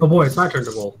 Oh boy, it's my turn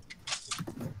to roll.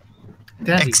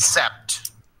 Daddy.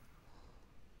 Except,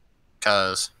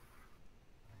 because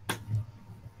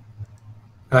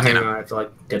Hang on, I have to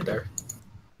like get there.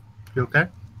 You okay?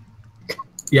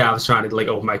 Yeah, I was trying to like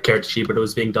open my character sheet, but it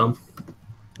was being dumb.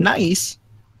 Nice,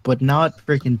 but not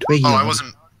freaking Twiggy. I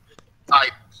wasn't.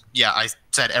 I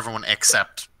said everyone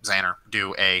except Xander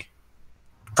do a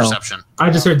perception. I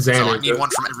just heard So I Xander. need one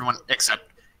from everyone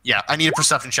except. Yeah, I need a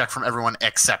perception check from everyone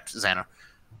except Xander.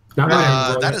 Not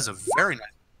really. That is a very nice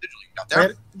individual you got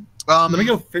there.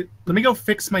 Let me go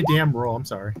fix my damn roll. I'm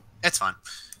sorry. It's fine.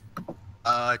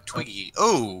 Twiggy.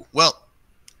 Oh, well,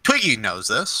 Twiggy knows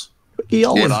this. Twiggy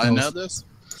always Did I know knows. this?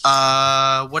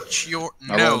 What's your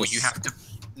I no? rolled a You have to.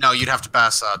 No, you'd have to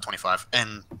pass 25,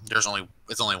 and it's only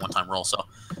a one-time roll. So,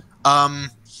 I'll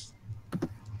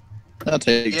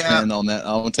take Yeah. 10 on that.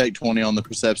 I'll take 20 on the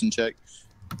perception check.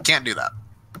 can't do that.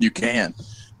 You can.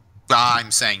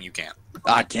 I'm saying you can't.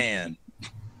 I can.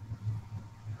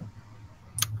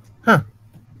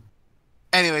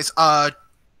 Anyways,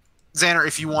 Xander,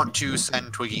 if you want to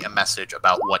send Twiggy a message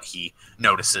about what he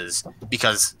notices,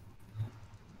 because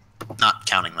not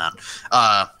counting that,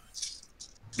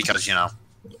 because you know,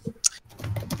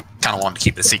 kind of wanted to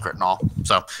keep it a secret and all.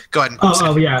 So go ahead and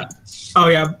Oh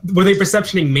yeah. Were they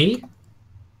perceptioning me?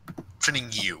 mentioning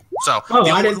you. So Oh, the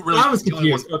I only didn't. one who really- I was the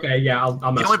only one- confused. Okay, yeah, I'll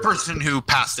The mess only with it. person who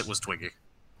passed it was Twiggy.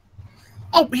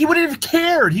 Oh, he wouldn't have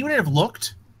cared. He wouldn't have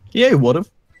looked. Yeah, he would have.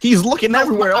 He's looking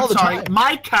everywhere all I'm the sorry. time.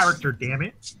 My character, damn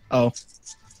it. Oh,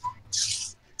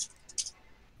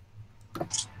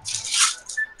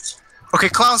 Okay,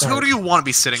 Klaus, who Sorry. do you want to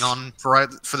be sitting on for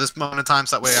this moment in time?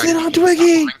 So that way I Sit can on keep this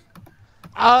Twiggy!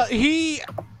 going? He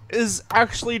is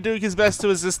actually doing his best to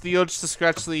resist the urge to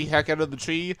scratch the heck out of the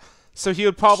tree, so he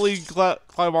would probably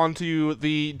climb onto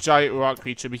the giant rock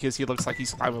creature because he looks like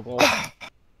he's climbable.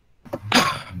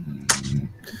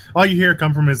 All you hear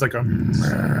come from is like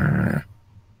a.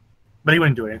 But he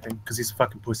wouldn't do anything because he's a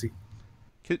fucking pussy.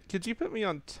 Could you put me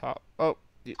on top? Oh,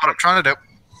 What I'm trying to do.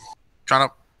 Trying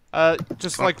to.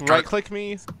 just Oh, like got it. right click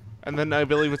me, and then I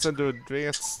believe it's into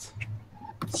advanced.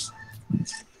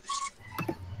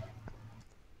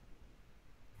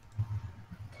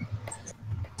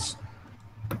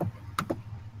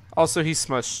 Also, he's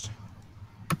smushed.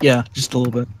 yeah, just a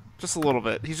little bit. Just a little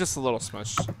bit. He's just a little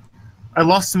smushed. I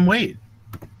lost some weight.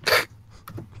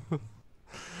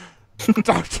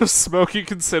 Dr. Smokey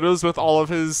considers with all of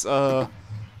his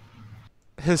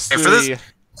history. Hey,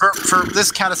 for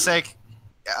this kind of sake,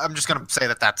 I'm just gonna say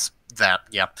that's that.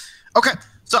 Yeah. Okay.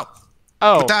 So.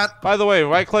 Oh, with that, by the way,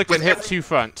 right click and with hit 2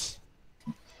 front.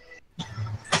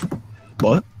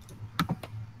 What?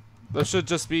 There should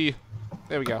just be.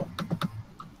 There we go.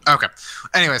 Okay.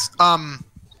 Anyways,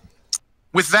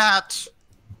 with that,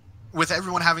 with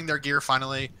everyone having their gear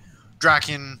finally,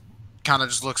 Draken kind of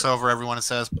just looks over everyone and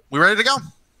says, "We ready to go?"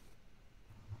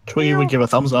 Twiggy would give a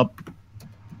thumbs up.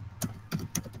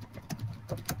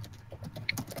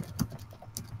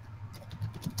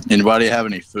 Anybody have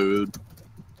any food?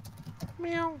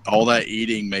 Meow. All that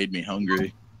eating made me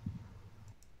hungry.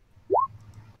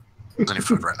 There's any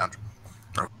food right now.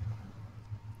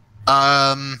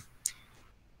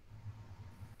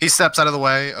 He steps out of the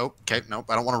way. Oh, okay, nope.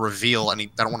 I don't want to reveal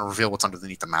what's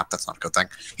underneath the map. That's not a good thing.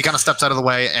 He kind of steps out of the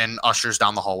way and ushers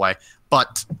down the hallway.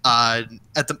 But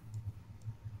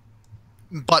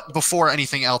before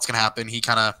anything else can happen, he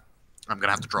kind of. I'm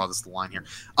gonna have to draw this line here.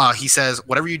 He says,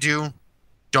 "Whatever you do,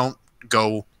 don't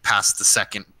go past the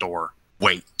second door.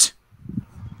 Wait."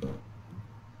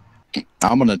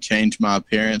 I'm gonna change my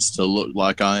appearance to look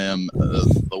like I am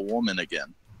the woman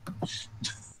again.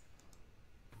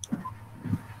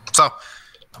 So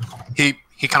he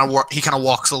kind of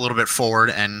walks a little bit forward,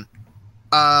 and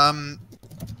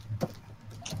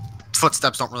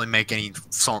footsteps don't really make any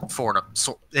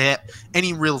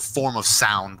any real form of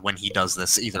sound when he does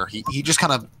this either. He just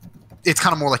kind of, it's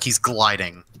kind of more like he's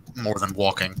gliding more than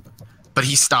walking, but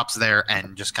he stops there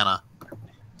and just kind of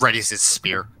readies his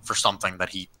spear for something that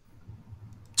he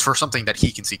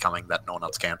can see coming that no one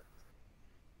else can.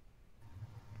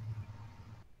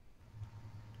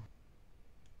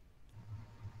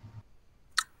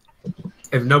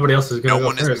 If nobody else is going to No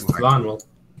one go is first, moving. Vaughn will.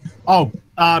 Oh,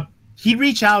 he'd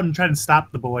reach out and try to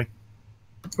stop the boy,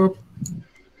 Boop.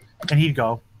 and he'd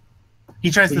go. He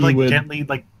tries to He like would- gently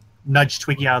like nudge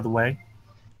Twiggy out of the way.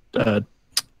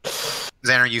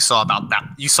 Xander, you saw about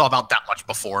that much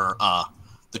before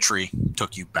the tree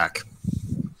took you back.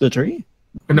 The tree?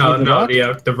 No, The no,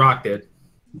 rock? the rock did.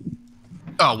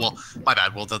 Oh, well, my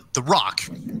bad. Well, the rock,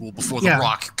 before the Yeah.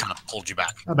 rock kind of pulled you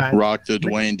back. My bad. Rock to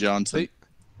Dwayne Johnson.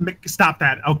 Stop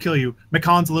that! I'll kill you.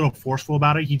 McConn's a little forceful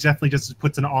about it. He definitely just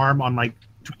puts an arm on like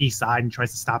Twiggy's side and tries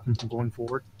to stop him from going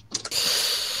forward.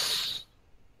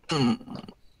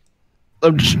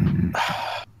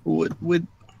 Would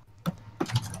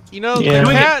You know, Yeah.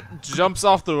 the cat jumps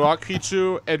off the rock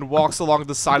creature and walks along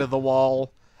the side of the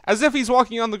wall, as if he's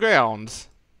walking on the ground.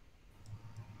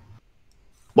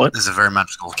 This is a very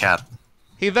magical cat.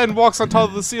 He then walks on top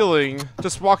of the ceiling,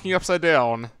 just walking upside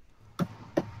down.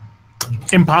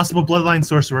 Impossible bloodline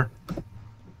sorcerer.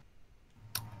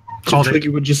 Called it. Twiggy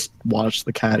would just watch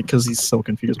the cat because he's so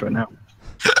confused right now.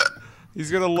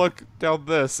 He's gonna look down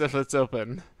this if it's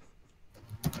open.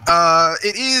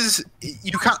 It is.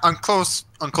 You can on close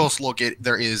look.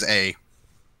 There is a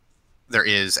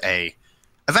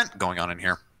event going on in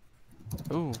here.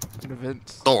 Ooh, an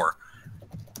event. Door,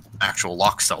 actual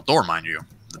lock cell door, mind you.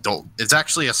 The door. It's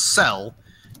actually a cell,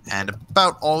 and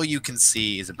about all you can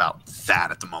see is about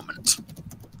that at the moment.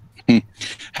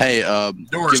 Hey,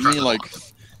 Doors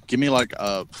give me like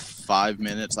 5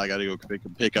 minutes. I gotta go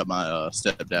pick up my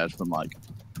stepdad from like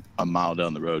a mile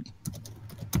down the road.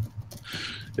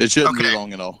 It shouldn't be Okay.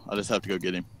 long at all. I just have to go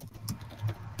get him.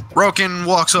 Roken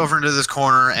walks over into this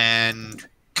corner and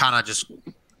kind of just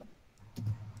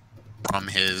from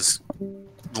his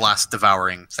last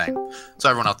devouring thing. So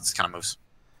everyone else kind of moves.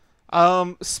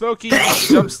 Smokey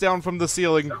jumps down from the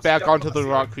ceiling back onto the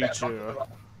rock creature.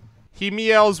 He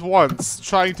meows once,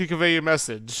 trying to convey a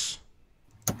message.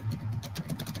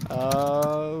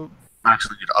 I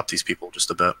actually need to up these people just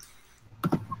a bit.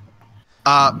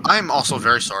 I'm also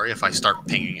very sorry if I start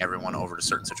pinging everyone over to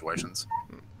certain situations.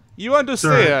 You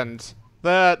understand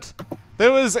that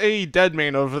there is a dead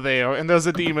man over there, and there's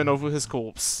a demon over his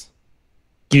corpse.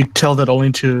 You tell that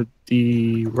only to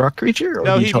the rock creature, or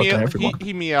No, do you he, tell it to everyone?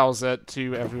 he meows it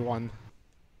to everyone.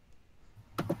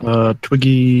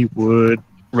 Twiggy would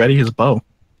ready his bow.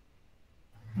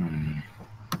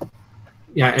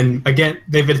 Yeah, and again,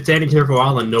 they've been standing here for a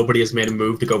while, and nobody has made a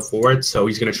move to go forward, so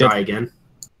he's going to try again.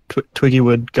 Twiggy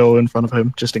would go in front of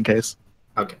him just in case.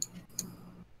 Okay.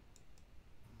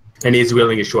 And he's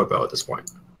wielding a short bow at this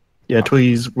point. Yeah,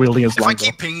 Twiggy's wielding his If I longbow.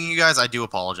 keep pinging you guys, I do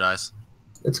apologize.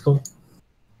 It's cool.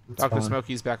 Dr.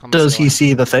 Smokey's back on the Does he ceiling.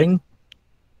 see the thing?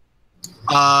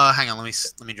 Hang on, let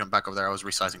me jump back over there. I was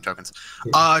resizing tokens.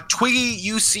 Twiggy,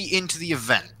 you see into the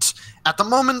event. At the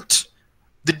moment,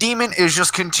 the demon is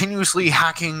just continuously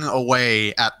hacking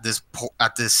away at this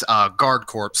guard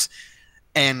corpse,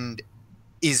 and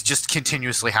is just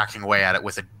continuously hacking away at it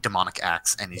with a demonic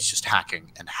axe, and he's just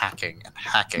hacking and hacking and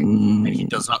hacking. And he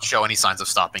does not show any signs of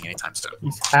stopping anytime soon.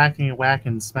 He's hacking,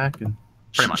 whacking, smacking.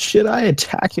 Pretty much. Should I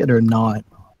attack it or not?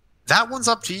 That one's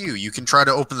up to you. You can try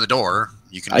to open the door.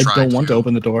 You can. I Try don't want to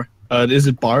open the door. Is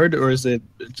it barred or is it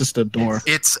just a door?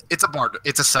 It's a bar.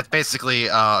 It's basically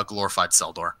a glorified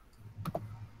cell door.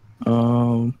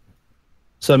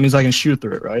 So that means I can shoot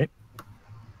through it, right?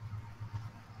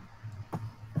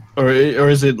 Or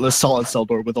is it a solid cell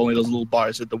door with only those little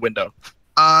bars at the window?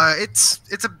 It's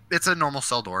a normal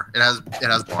cell door. It has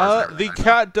bars. The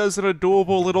cat does an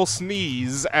adorable little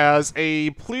sneeze as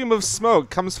a plume of smoke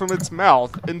comes from its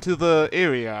mouth into the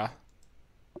area.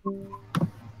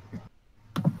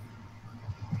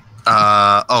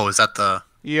 Oh, is that the?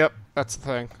 Yep, that's the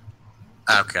thing.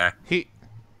 Okay.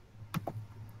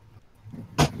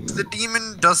 The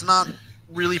demon does not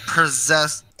really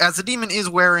possess, as the demon is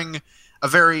wearing a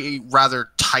very rather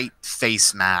tight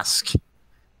face mask.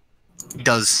 He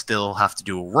does still have to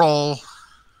do a roll.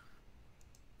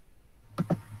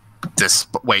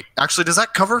 Wait, actually, does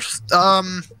that cover?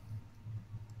 Hang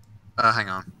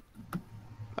on.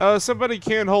 Somebody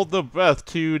can hold the breath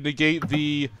to negate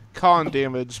the con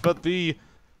damage, but the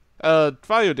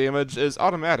fire damage is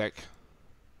automatic.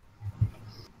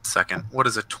 Second, what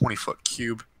is a 20-foot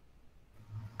cube?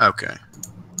 Okay.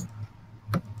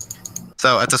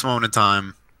 So at this moment in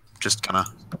time, just kind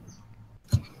of.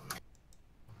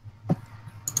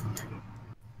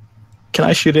 Can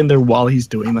I shoot in there while he's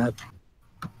doing that?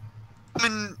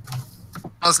 Demon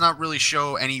does not really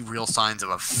show any real signs of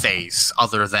a face,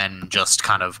 other than just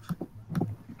kind of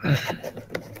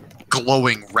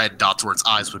glowing red dots where its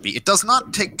eyes would be. It does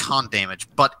not take con damage,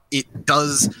 but it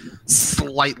does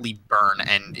slightly burn,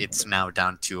 and it's now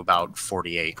down to about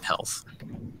 48 health.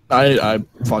 I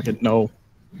fucking no.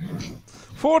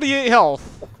 48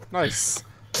 health. Nice.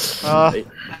 These guys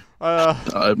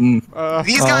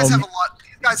have a lot.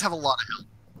 These guys have a lot of health.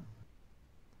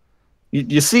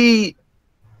 You see,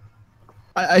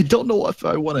 I don't know if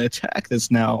I want to attack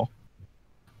this now.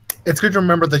 It's good to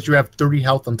remember that you have 30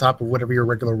 health on top of whatever your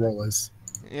regular roll is.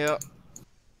 Yep.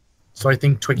 So I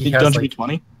think Twiggy Did has Dungeon like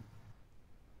 20?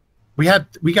 we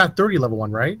got 30 level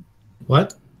 1, right?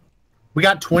 What? We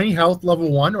got 20 health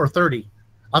level 1 or 30.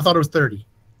 I thought it was 30.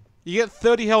 You get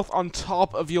 30 health on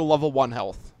top of your level 1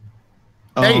 health.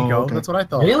 There you Oh, go. okay. That's what I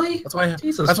thought. Really? That's why I have.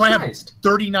 Jesus That's why I have Christ.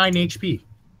 39 HP.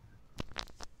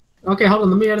 Okay, hold on.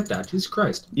 Let me edit that. Jesus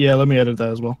Christ. Yeah, let me edit that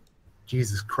as well.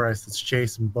 Jesus Christ, it's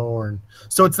Jason Bourne.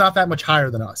 So it's not that much higher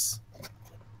than us,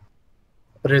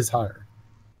 but it is higher.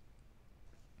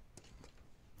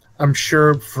 I'm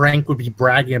sure Frank would be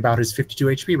bragging about his 52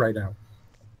 HP right now.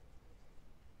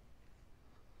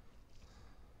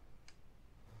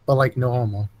 But like, no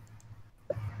homo.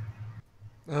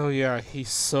 Oh yeah, he's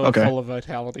so Okay. full of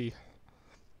vitality.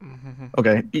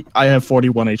 Okay, I have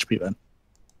 41 HP then.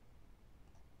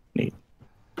 Neat.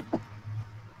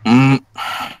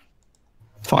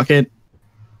 Fuck it.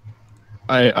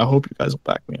 I hope you guys will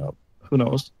back me up. Who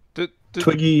knows? Did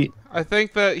Twiggy. I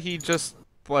think that he just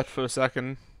left for a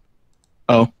second.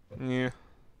 Oh, Yeah.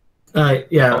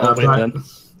 Yeah, I'll wait then.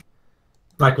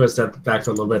 Black was stepped back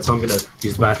for a little bit, so I'm gonna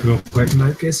use the bathroom real quick in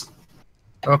that case.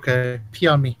 Okay, pee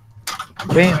on me.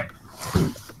 Damn.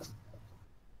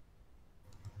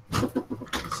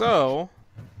 So,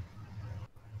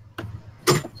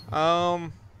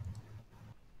 while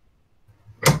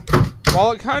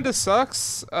it kind of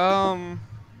sucks, that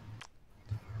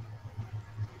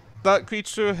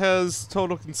creature has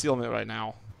total concealment right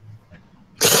now.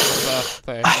 The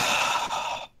thing.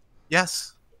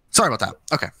 Yes. Sorry about that.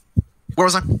 Okay. Where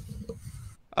was I?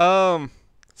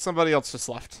 Somebody else just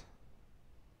left.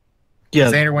 Yeah,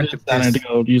 Xander went to I had to piss.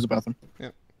 go use the bathroom.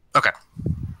 Okay.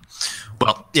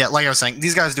 Well, yeah, like I was saying,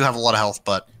 these guys do have a lot of health,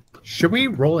 but Should we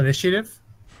roll initiative?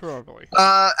 Probably.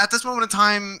 at this moment in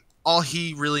time, all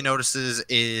he really notices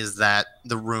is that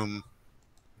the room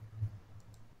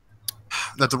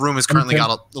has currently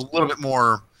got a little bit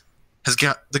more.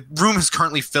 The room has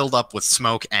currently filled up with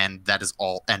smoke, and that is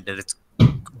all. And that it's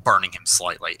burning him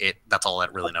slightly. That's all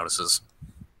that really notices.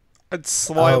 It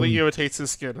slightly irritates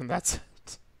his skin, and that's it.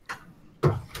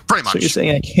 Pretty much. So you're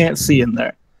saying I can't see in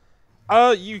there?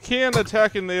 You can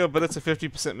attack in there, but it's a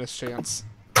 50% mischance.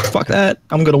 Fuck that.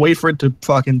 I'm gonna wait for it to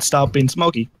fucking stop being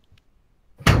smoky.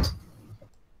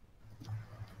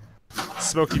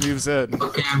 Smokey moves in.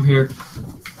 Okay, I'm here.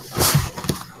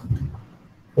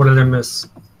 What did I miss?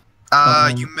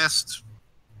 You missed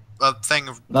a thing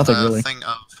of Nothing really. Thing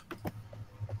of.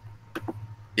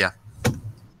 Yeah.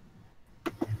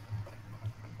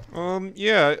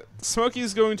 Yeah,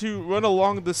 Smokey's going to run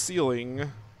along the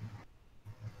ceiling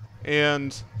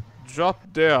and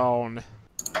drop down,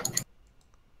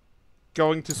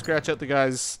 going to scratch at the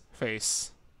guy's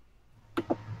face.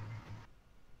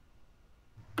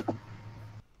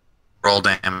 Roll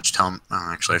damage. Tell him. Oh,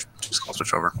 actually, just I'll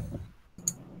switch over.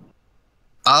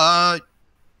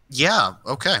 Yeah.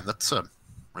 Okay, that's a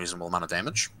reasonable amount of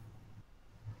damage.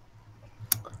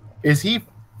 Is he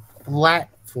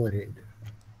flat-footed?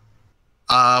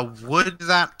 Would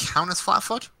that count as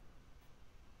flat-foot?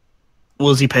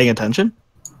 Was he paying attention?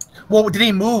 Well, did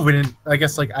he move? And I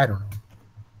guess, like, I don't know.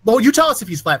 Well, you tell us if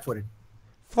he's flat-footed.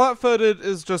 Flat-footed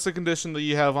is just a condition that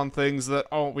you have on things that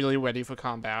aren't really ready for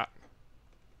combat.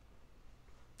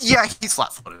 Yeah, he's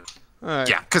flat-footed. Alright.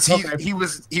 Yeah, because Okay. he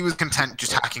was content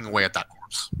just hacking away at that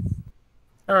corpse.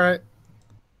 All right.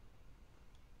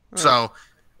 So,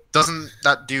 doesn't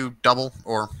that do double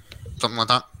or something like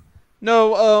that?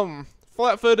 No,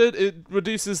 flat-footed, it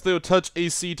reduces their touch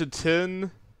AC to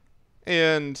 10,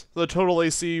 and the total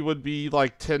AC would be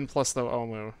like 10 plus their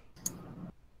armor.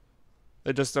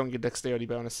 They just don't get dexterity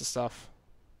bonus and stuff.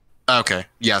 Okay,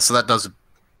 yeah, so that does.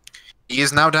 He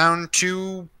is now down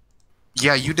to.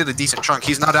 Yeah, you did a decent chunk.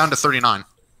 He's now down to 39.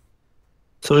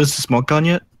 So is the smoke gone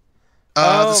yet?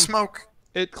 The smoke.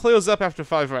 It clears up after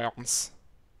 5 rounds.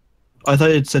 I thought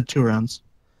it said 2 rounds.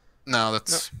 No,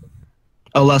 that's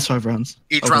Oh, last 5 rounds.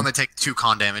 each Okay. round they take 2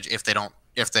 con damage if they don't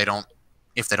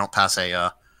pass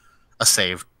a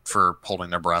save for holding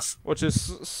their breath. Which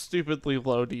is stupidly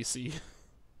low DC.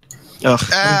 Ugh,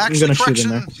 I'm Actually, gonna shoot in correction.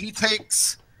 there. He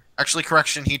takes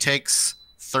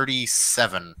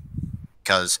 37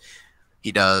 because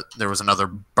there was another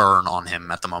burn on him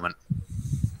at the moment.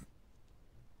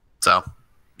 So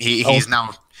he's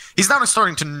now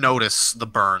starting to notice the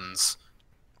burns,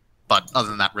 but other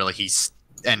than that, really, he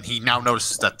now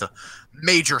notices that the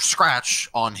major scratch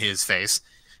on his face,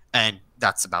 and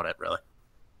that's about it, really.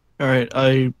 All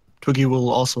right, Twiggy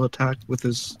will also attack with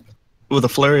a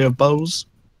flurry of bows.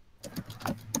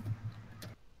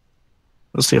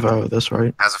 Let's see if I have this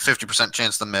right. Has a 50%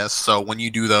 chance to miss. So when you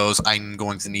do those, I'm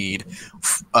going to need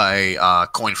a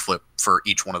coin flip for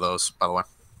each one of those. By the way.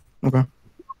 Okay.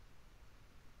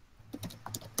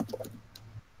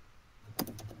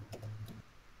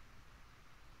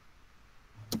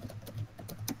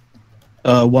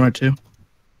 One or two.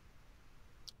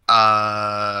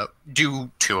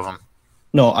 Do 2 of them.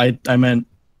 No, I meant.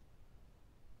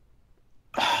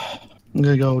 I'm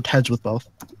gonna go heads with both.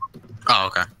 Oh,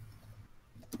 okay.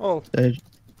 Oh,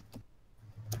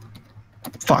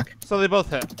 Fuck. so they both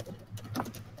hit.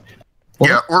 What?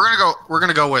 Yeah, we're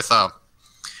gonna go with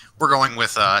we're going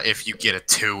with if you get a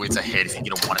 2, it's a hit. If you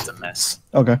get a 1, it's a miss.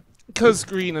 Okay. Because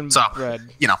green and So, red.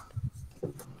 You know.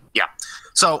 Yeah.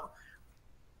 So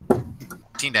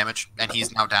 19 damage, and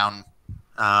he's now down.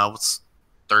 What's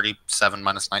 37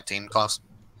 minus 19, Klaus?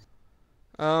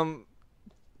 I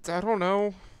don't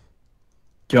know.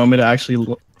 Do you want me to actually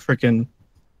freaking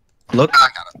look? I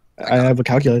got it. I have a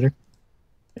calculator,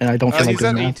 and I don't feel like He's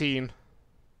doing at math. 18.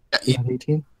 Yeah, He's at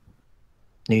 18.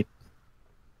 Neat.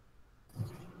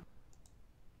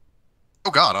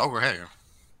 Oh God! Oh hey.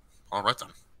 All right then.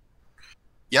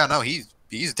 Yeah, no, he's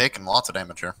taking lots of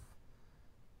damage here.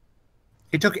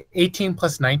 He took 18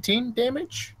 plus 19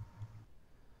 damage?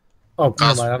 Oh,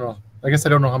 never mind. I don't know. I guess I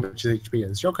don't know how much his HP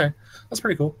is. Okay. That's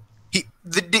pretty cool.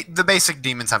 The basic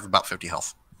demons have about 50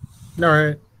 health. All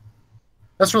right.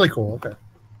 That's really cool. Okay.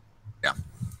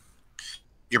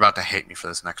 You're about to hate me for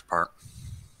this next part.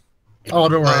 Oh,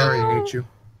 don't worry. I already hate you.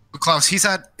 Klaus, he's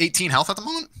at 18 health at the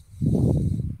moment.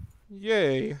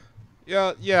 Yay.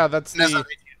 Yeah, that's No, it's the not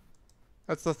 18.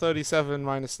 that's the 37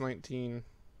 minus 19.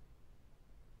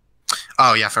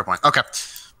 Oh yeah, fair point. Okay.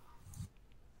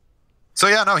 So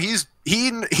yeah, no,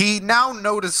 he now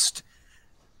noticed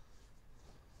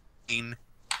and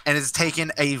has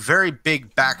taken a very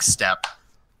big back step,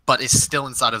 but is still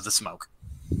inside of the smoke,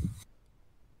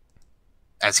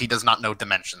 as he does not know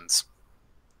dimensions,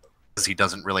 because he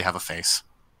doesn't really have a face.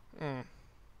 Mm.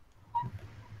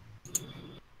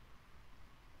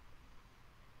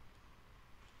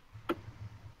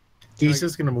 He's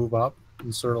just gonna move up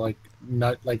and sort of like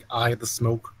not like eye the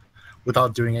smoke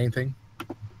without doing anything.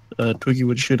 Twiggy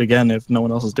would shoot again if no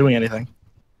one else is doing anything.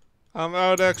 I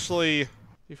would actually,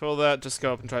 before that, just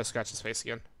go up and try to scratch his face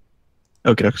again.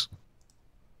 Okay, dokes.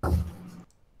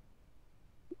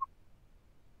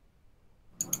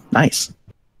 Nice.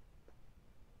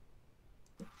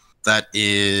 That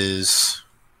is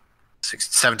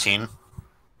 17.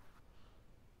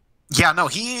 Yeah, no,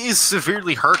 he is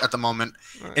severely hurt at the moment.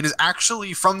 Right. It is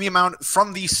actually from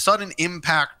the sudden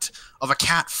impact of a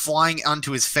cat flying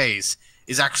onto his face,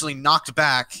 is actually knocked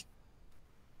back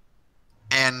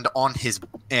and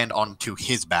onto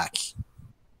his back.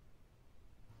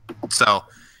 So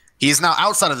he is now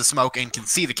outside of the smoke and can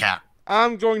see the cat.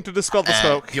 I'm going to dispel the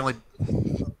smoke. The only What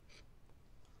kind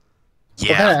of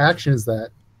yeah, action is that?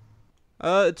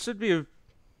 It should be. I'm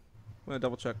gonna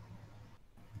double check.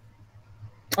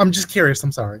 I'm just curious.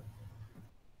 I'm sorry.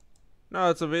 No,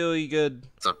 it's a really good.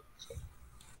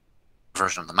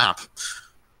 version of the map.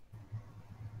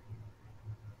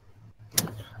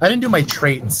 I didn't do my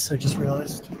traits. I just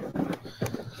realized.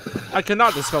 I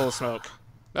cannot dispel the smoke.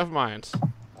 Never mind.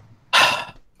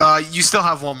 You still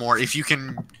have one more if you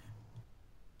can.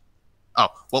 Oh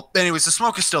well. Anyways, the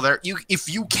smoke is still there. If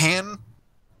you can,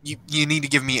 you need to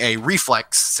give me a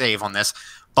reflex save on this,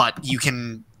 but you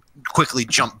can quickly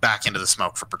jump back into the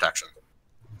smoke for protection.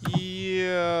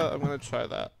 Yeah, I'm gonna try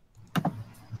that.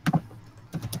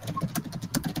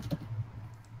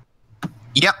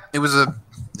 Yep, it was a.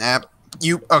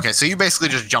 Okay, so you basically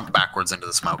just jump backwards into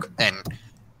the smoke, and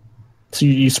So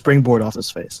you springboard off his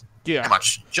face. Yeah. pretty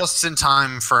much just in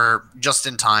time for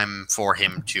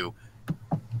him to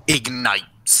ignite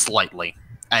slightly.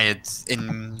 It's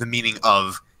in the meaning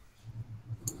of.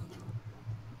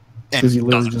 and Does he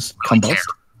literally doesn't just really combust?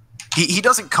 care. He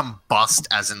doesn't combust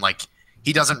as in like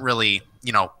he doesn't really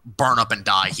burn up and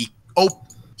die. He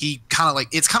kind of like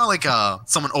it's kind of like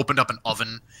someone opened up an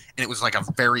oven and it was like a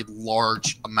very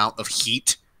large amount of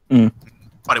heat,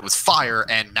 but it was fire,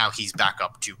 and now he's back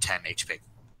up to 10 HP.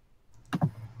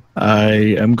 I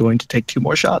am going to take 2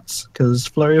 more shots because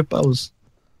flurry of bows.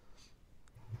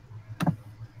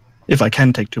 If I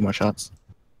can take 2 more shots.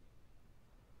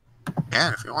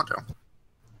 Yeah, if you want to.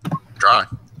 Try.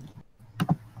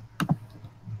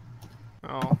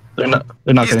 Oh. They're not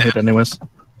He's going to hit dead. anyways.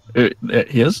 He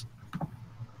is?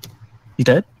 He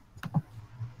dead?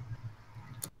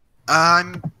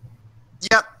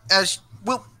 Yep. As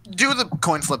we'll do the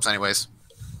coin flips anyways,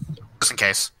 just in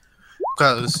case,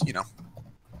 because yeah,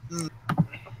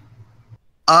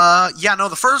 no,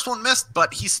 the first one missed,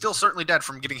 but he's still certainly dead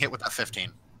from getting hit with that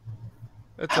 15.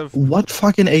 It's a. What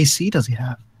fucking AC does he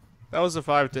have? That was a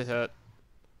 5 to hit.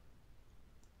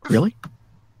 Really?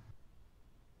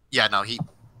 Yeah, no, he's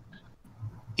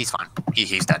fine.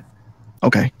 He's dead.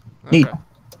 Okay. Neat. Okay.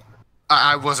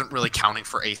 I wasn't really counting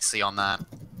for AC on that,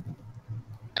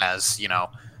 as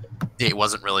it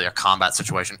wasn't really a combat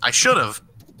situation. I should have.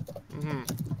 Mhm.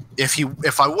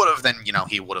 If I would have, then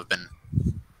he would have been.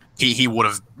 He would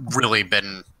have really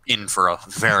been in for a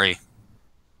very.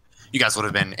 You guys would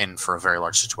have been in for a very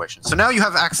large situation. So now you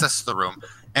have access to the room,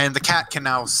 and the cat can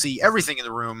now see everything in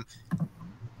the room. I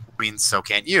mean, so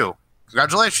can't you.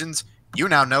 Congratulations! You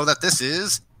now know that this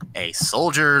is a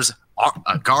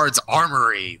guard's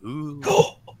armory. Ooh.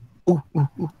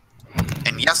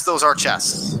 And yes, those are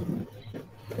chests.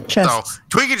 Chest. So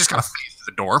Twiggy just kind of faces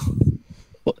the door.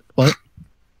 What?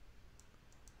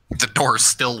 The door is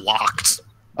still locked.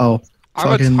 Oh. I'm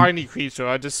Fucking- a tiny creature.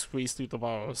 I just squeeze through the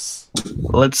bars.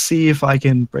 Let's see if I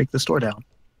can break this door down.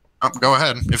 Oh, go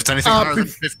ahead. If it's anything higher than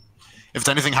if it's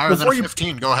anything higher than a Before you-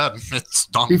 15, go ahead. It's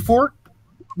done.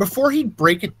 Before he'd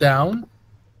break it down,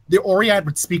 the Oread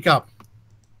would speak up.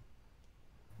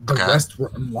 The Okay. rest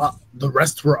were unlocked. The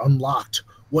rest were unlocked.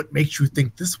 What makes you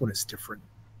think this one is different?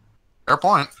 Fair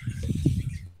point.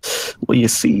 Well, you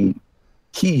see,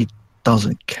 he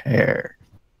doesn't care.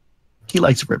 He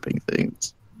likes ripping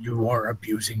things. You are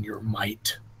abusing your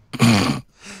might.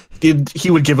 He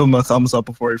would give him a thumbs up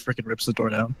before he freaking rips the door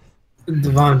down.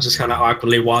 Devon's just kind of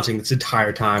awkwardly watching this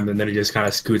entire time, and then he just kind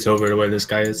of scoots over to where this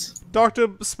guy is. Dr.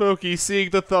 Smokey,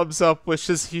 seeing the thumbs up,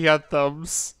 wishes he had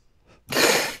thumbs.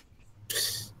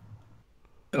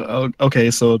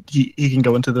 Okay, so he can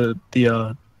go into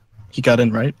the he got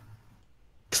in, right?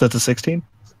 Because that's a 16?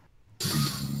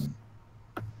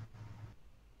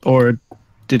 Or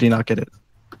did he not get it?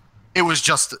 It was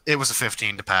a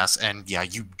 15 to pass, and yeah,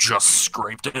 you just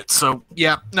scraped it. So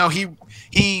yeah, no,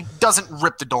 he doesn't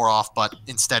rip the door off, but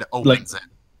instead opens it.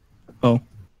 Like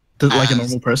a As-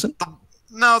 normal person?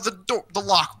 No, the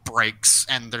lock breaks,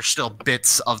 and there's still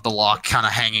bits of the lock kind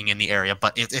of hanging in the area,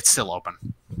 but it's still open.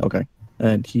 Okay.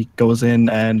 And he goes in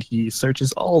and he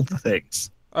searches all the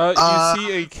things. You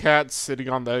see a cat sitting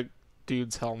on the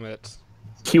dude's helmet.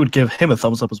 He would give him a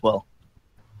thumbs up as well.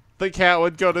 The cat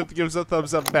would go to gives a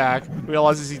thumbs up back,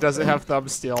 realizes he doesn't have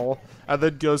thumbs still, and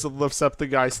then goes and lifts up the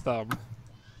guy's thumb.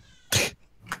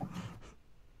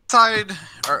 Side,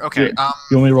 or okay,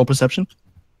 You want me to roll perception?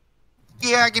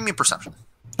 yeah, give me a perception.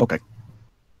 Okay.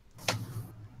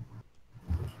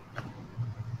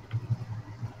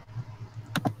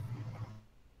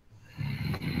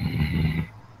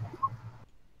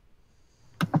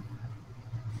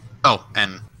 Oh,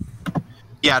 and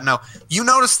yeah, no. You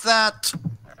notice that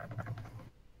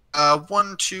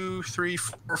 1, 2, 3,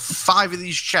 4, 5 of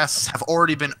these chests have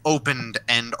already been opened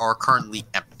and are currently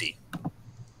empty.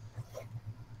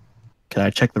 Can I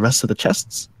check the rest of the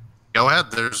chests? Go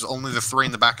ahead. There's only the 3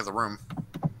 in the back of the room.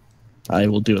 I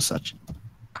will do as such.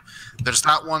 There's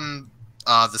that one,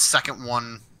 the second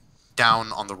one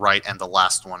down on the right, and the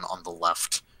last one on the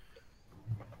left.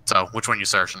 So, which one are you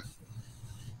searching?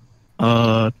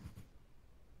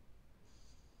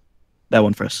 That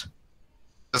one first.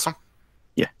 This one?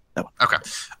 Yeah, that one. Okay.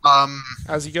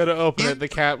 As you go to open it, the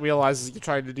cat realizes you're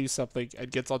trying to do something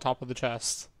and gets on top of the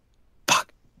chest.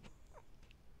 Fuck.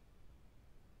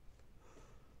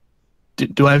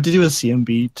 Do I have to do a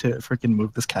CMB to freaking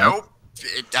move this cat? Nope.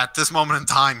 At this moment in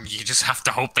time, you just have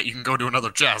to hope that you can go to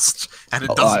another chest, and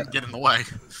it doesn't get in the way.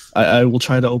 I will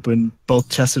try to open both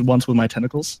chests at once with my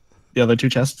tentacles. The other 2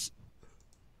 chests.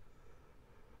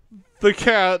 The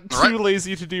cat, too Alright.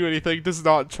 lazy to do anything, does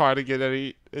not try to get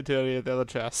into any of the other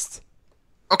chests.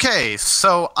 Okay,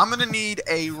 so I'm gonna need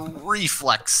a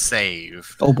reflex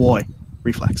save. Oh boy,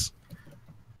 reflex.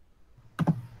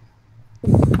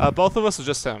 Both of us or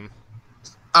just him?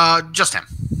 Just him.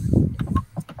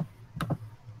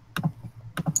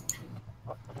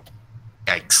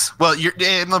 Yikes. Well, you're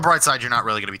on the bright side. You're not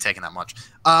really going to be taking that much.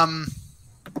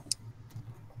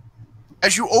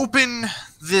 As you open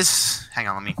this, hang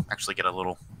on, let me actually get a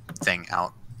little thing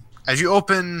out. As you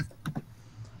open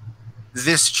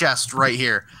this chest right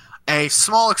here, a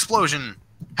small explosion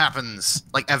happens,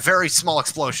 like a very small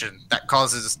explosion that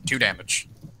causes 2 damage.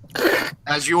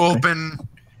 As you open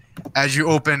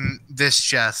this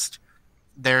chest,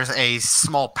 there's a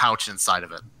small pouch inside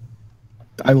of it.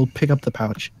 I will pick up the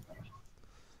pouch.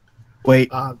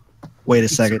 Wait a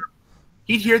second.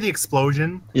 He'd hear the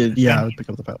explosion, Yeah, I'll pick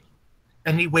up the pouch.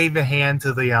 and he'd wave a hand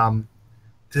to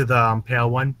the pale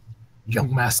one.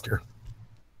 Young master,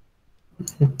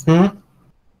 Hmm?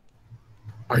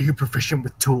 are you proficient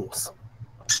with tools?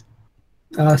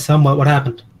 Somewhat. What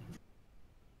happened?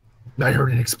 I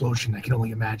heard an explosion. I can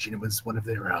only imagine it was one of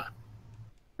their.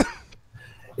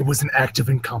 It was an act of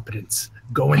incompetence.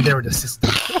 Go in there and assist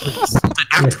them, please.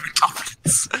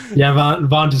 Yeah,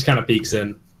 Vaughn just kind of peeks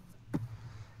in.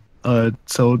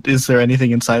 So is there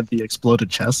anything inside the exploded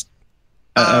chest?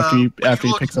 After he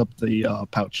look- picks up the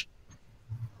pouch.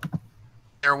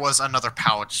 There was another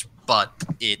pouch, but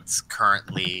it's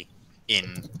currently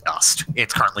in dust.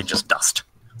 It's currently just dust.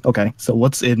 Okay, so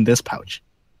what's in this pouch?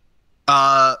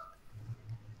 That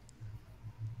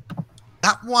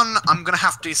one, I'm gonna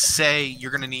have to say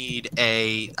you're gonna need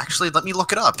a. Actually, let me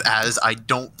look it up, as I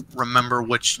don't remember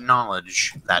which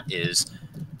knowledge that is.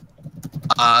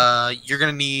 You're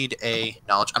gonna need a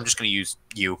knowledge. I'm just gonna use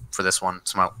you for this one,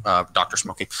 Dr.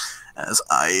 Smokey, as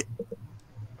I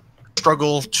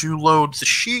struggle to load the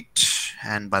sheet,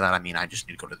 and by that I mean I just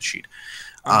need to go to the sheet.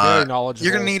 I'm very knowledgeable.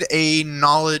 You're gonna need a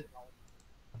knowledge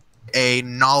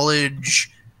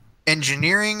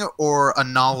engineering or a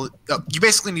knowledge. You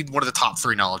basically need one of the top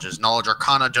 3 knowledges: knowledge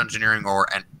arcana, engineering, or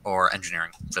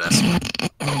engineering for this.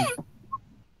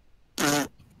 You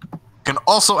can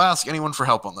also ask anyone for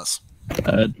help on this.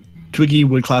 Twiggy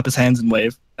would clap his hands and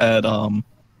wave at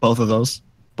both of those,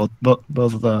 both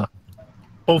of the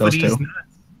Both of Those these. two.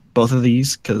 both of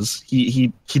these, because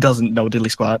he doesn't know diddly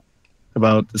squat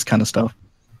about this kind of stuff.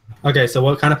 Okay, so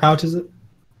what kind of pouch is it?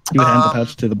 He would hand the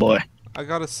pouch to the boy. I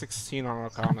got a 16 on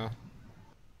Arcana.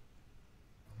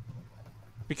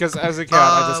 Because as a cat,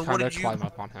 I just what kind of did you- climb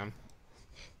up on him.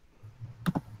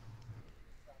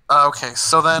 Okay,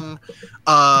 so then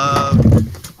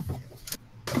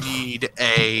need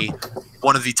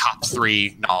one of the top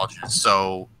 3 knowledges.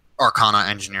 So arcana,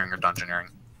 engineering, or dungeoneering.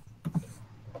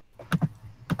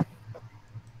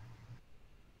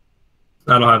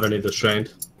 I don't have any of this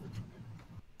trained.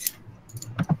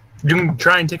 You can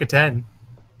try and take a 10.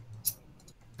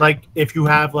 Like, if you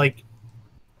have, like,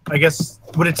 I guess,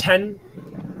 would a 10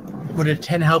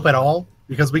 help at all?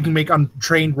 Because we can make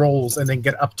untrained rolls and then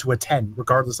get up to a 10,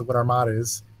 regardless of what our mod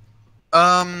is.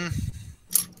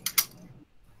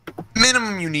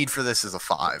 Minimum you need for this is a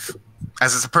 5,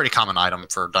 as it's a pretty common item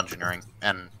for dungeoneering.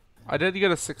 And I did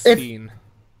get a 16.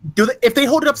 If they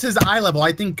hold it up to his eye level,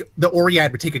 I think the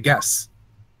Oriad would take a guess.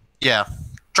 yeah,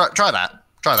 try that,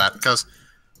 because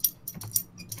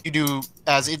you do,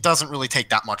 as it doesn't really take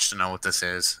that much to know what this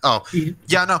is. Oh,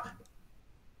 yeah, no.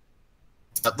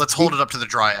 Let's hold it up to the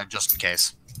dryad just in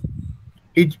case.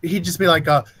 He'd just be like,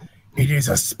 it is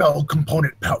a spell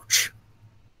component pouch.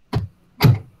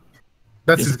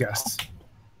 That's his guess.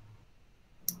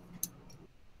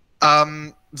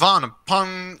 Vaughn,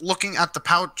 upon looking at the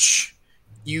pouch,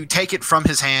 you take it from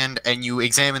his hand and you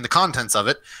examine the contents of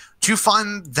it to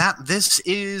find that this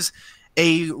is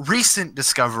a recent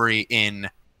discovery in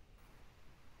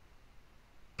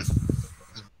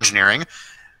engineering,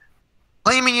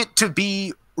 claiming it to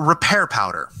be repair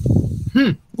powder.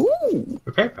 Ooh,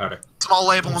 repair powder. Small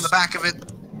label on the back of it.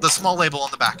 The small label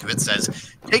on the back of it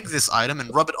says, "Take this item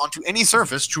and rub it onto any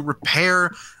surface to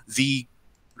repair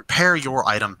your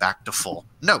item back to full."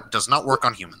 No, does not work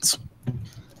on humans.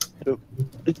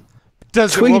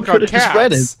 Does it Twiggy work on coulda just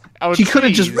read cats? Oh, He could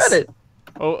have just please. read it.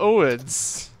 Oh,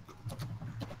 Owens.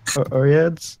 Or yeah,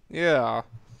 it's Yeah.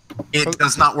 It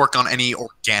does not work on any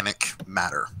organic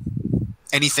matter.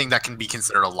 Anything that can be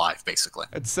considered alive, basically.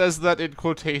 It says that in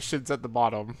quotations at the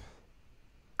bottom.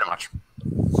 Pretty much.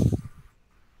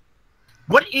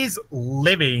 What is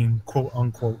living, quote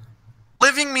unquote?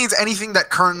 Living means anything that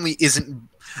currently isn't.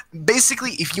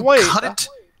 Basically, if you Wait, cut it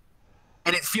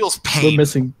and it feels we're pain,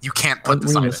 missing. you can't put Aren't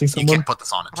this we on it. missing You someone? can't put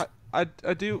this on it.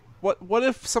 I do. What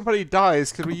if somebody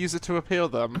dies? Can we use it to repair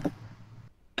them?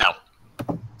 No.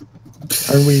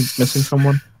 Are we missing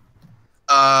someone?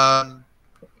 Roken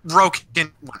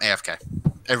went AFK.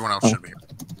 Everyone else should be here.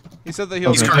 He said that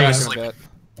he'll Okay. be back in a Sleeping. bit.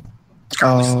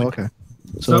 Currently Oh, sleeping. okay.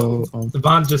 So,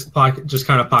 Vaughn just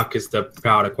kind of pockets the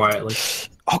powder quietly.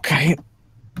 okay.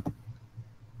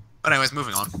 But anyways,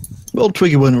 moving on. Well,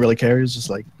 Twiggy wouldn't really care. He was just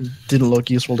like, didn't look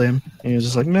useful to him. And he was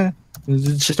just like, meh.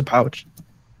 It's just a pouch.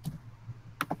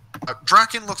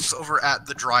 Draken looks over at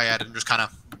the Dryad and just kind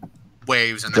of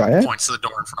waves and Dryad? then points to the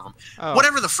door in front of him. Oh,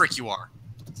 Whatever the frick you are.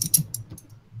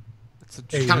 it's a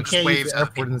Hey, Kind you of just can't waves use at the the F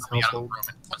word people in this coming out of the household. room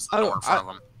and points to the door in front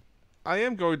of him. I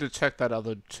am going to check that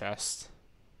other chest.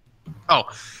 Oh.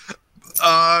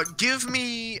 Give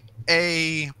me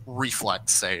a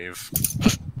reflex save.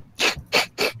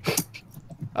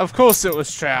 Of course it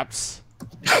was traps.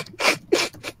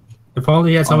 If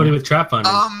only he had somebody with trap on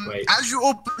him. Wait. As you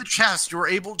open the chest, you're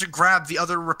able to grab the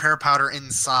other repair powder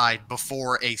inside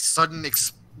before a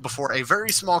before a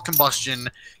very small combustion.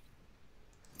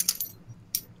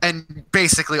 And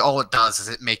basically all it does is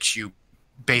it makes you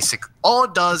all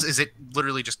it does is it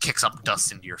literally just kicks up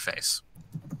dust into your face.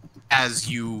 As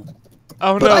you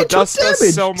Oh But I no, took dust does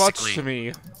damage. so much Basically. to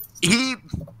me.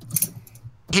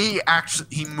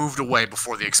 he moved away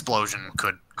before the explosion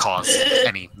could cause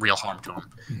any real harm to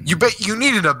him. You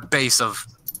needed a base of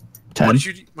 10. What did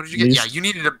you get? Least. Yeah, you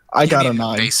needed a I you got a needed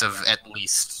 9. base of at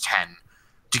least 10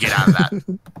 to get out of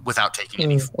that without taking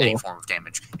any Oh. form of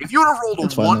damage. If you would have rolled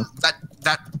That's a fine, 1,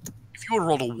 if you would have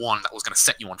rolled a 1, that was going to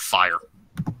set you on fire.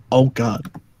 Oh, God.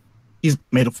 He's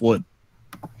made of wood.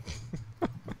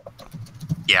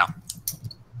 Yeah.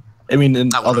 I mean, in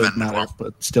That would've other been matter, well.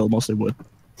 but still mostly wood.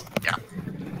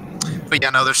 But yeah,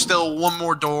 no, there's still one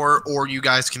more door, or you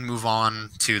guys can move on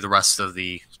to the rest of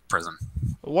the prison.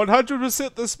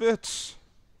 100% this bitch.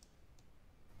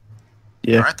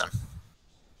 Yeah. All right then.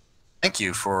 Thank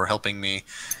you for helping me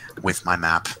with my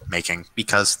map making,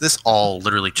 because this all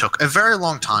literally took a very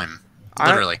long time.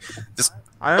 Literally,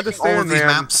 I all understand, of these man.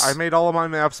 maps- I made all of my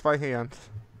maps by hand.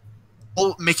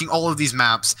 making all of these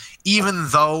maps, even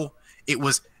though it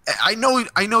was. I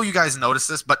know you guys noticed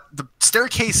this, but the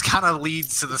staircase kind of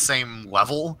leads to the same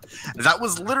level. That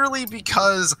was literally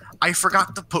because I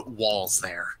forgot to put walls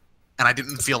there, and I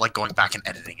didn't feel like going back and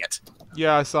editing it.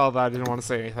 Yeah, I saw that. I didn't want to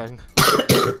say anything.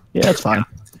 Yeah, it's fine.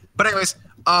 But anyways,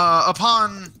 I'm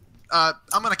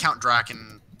gonna count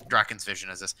Draken's vision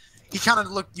as this. You kind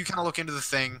of look into the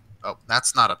thing. Oh,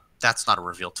 that's not a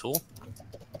reveal tool.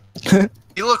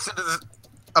 He looks into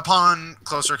upon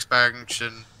closer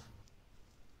inspection.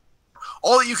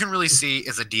 All that you can really see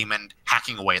is a demon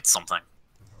hacking away at something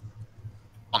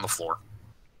on the floor.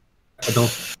 I don't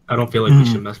feel like we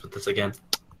should mess with this again.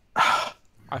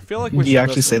 I feel like we Did should you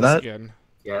actually listen say to this that? again.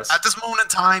 Yes. At this moment in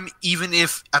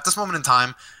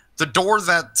time, the door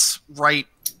that's right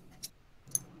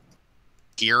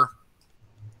here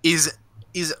is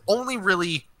only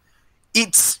really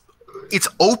it's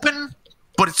open,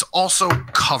 but it's also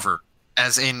covered,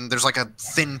 as in there's like a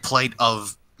thin plate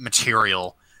of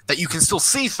material that you can still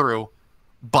see through,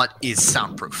 but is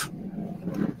soundproof.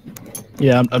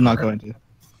 Yeah, I'm not going to.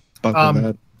 Fuck with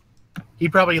that.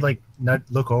 He'd probably like not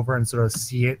look over and sort of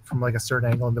see it from like a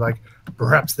certain angle and be like,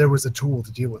 perhaps there was a tool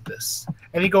to deal with this.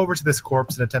 And he'd go over to this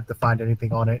corpse and attempt to find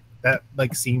anything on it that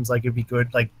like seems like it'd be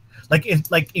good, like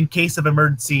in case of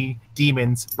emergency,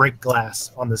 demons break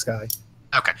glass on this guy.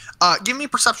 Okay. Give me a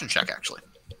perception check, actually.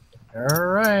 All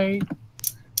right,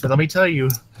 but let me tell you,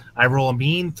 I roll a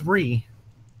mean 3.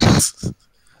 This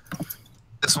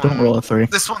one, Don't roll a 3.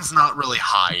 This one's not really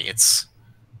high. It's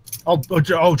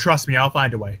Oh, trust me, I'll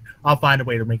find a way. I'll find a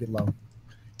way to make it low.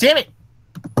 Damn it!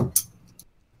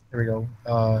 Here we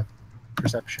go.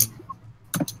 Perception.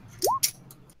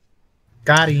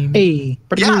 Got him. Hey,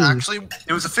 pretty Yeah, good. actually,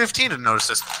 it was a 15 to notice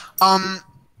this.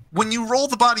 When you roll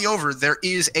the body over, there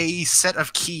is a set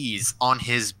of keys on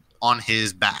his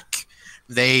back.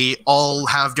 They all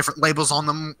have different labels on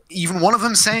them. Even one of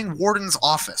them saying Warden's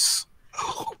Office.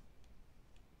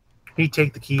 He'd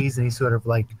take the keys and he sort of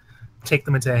like take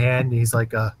them into a hand and he's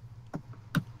like,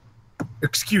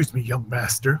 excuse me, young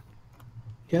master.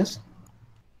 Yes.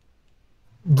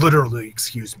 Literally,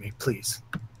 excuse me, please.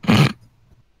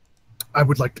 I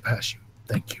would like to pass you.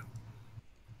 Thank you.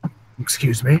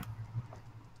 Excuse me.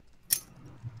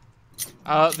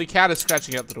 The cat is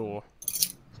scratching at the door.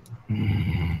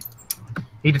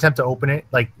 He'd attempt to open it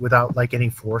like without like any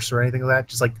force or anything like that.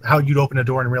 Just like how you'd open a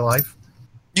door in real life.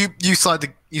 You slide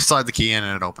the key in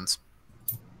and it opens.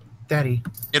 Daddy.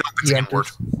 It opens He inward.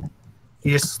 enters. He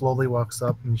just slowly walks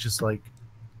up and he's just like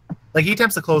he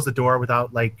attempts to close the door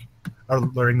without like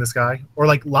alerting this guy or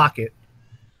like lock it.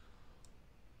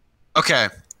 Okay,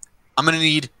 I'm gonna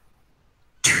need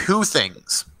two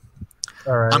things.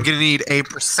 All right. I'm gonna need a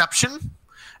perception,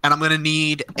 and I'm gonna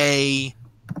need a.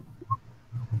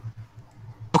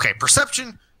 Okay,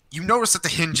 perception. You notice that the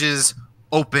hinges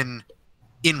open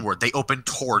inward. They open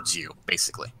towards you,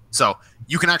 basically. So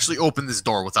you can actually open this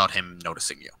door without him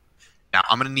noticing you. Now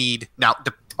I'm gonna need now.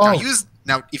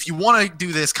 If you want to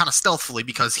do this kind of stealthily,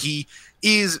 because he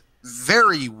is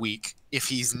very weak if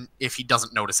he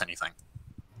doesn't notice anything.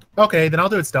 Okay, then I'll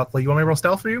do it stealthily. You want me to roll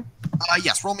stealth for you?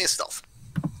 Yes, roll me a stealth.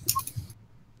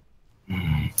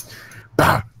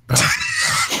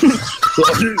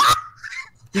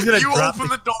 He's gonna You drop open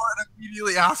the door, and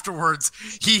immediately afterwards,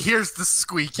 he hears the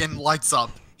squeak and lights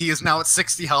up. He is now at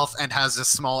 60 health and has a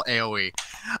small AoE.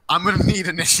 I'm gonna need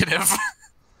initiative.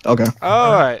 Okay.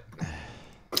 All right.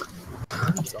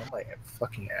 It's on my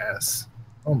fucking ass.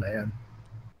 Oh man.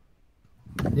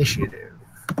 Initiative.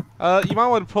 You might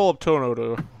want to pull up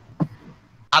Tonodo.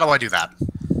 How do I do that?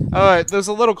 All right. There's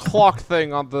a little clock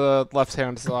thing on the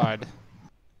left-hand side.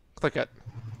 Click it.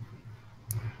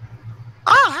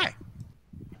 Ah, hey.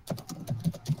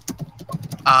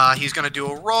 He's gonna do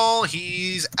a roll.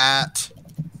 He's at.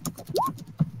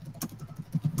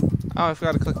 Oh, I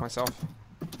forgot to click myself.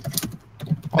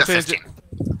 I'll the change 15. it.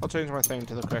 I'll change my thing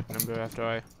to the correct number after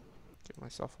I get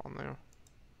myself on there.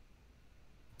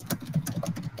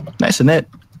 Nice and it.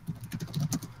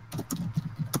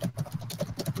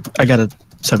 I got a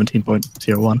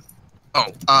 17.01. Oh,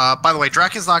 by the way,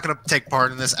 Drac is not gonna take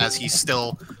part in this as he's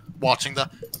still watching the.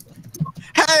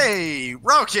 Hey,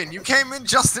 Rokin, you came in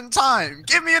just in time.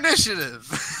 Give me initiative.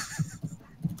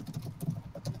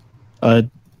 I'm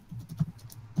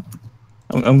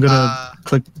gonna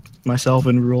click myself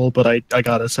and roll, but I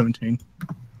got a 17.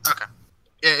 Okay.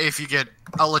 If you get,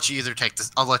 I'll let you either take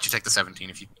this. I'll let you take the 17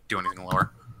 if you do anything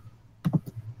lower.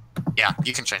 Yeah,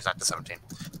 you can change that to 17.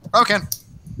 Okay.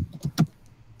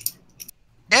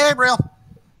 Gabriel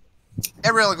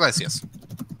Iglesias.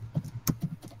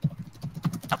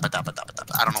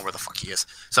 I don't know where the fuck he is.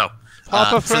 So,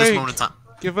 Papa for this Frank, moment in time,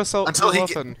 give us a Until he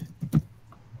muffin.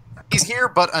 he's here,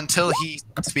 but until he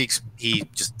speaks, he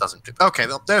just doesn't. Okay,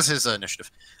 there's his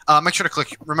initiative. Make sure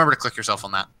to remember to click yourself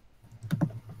on that.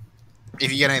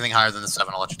 If you get anything higher than the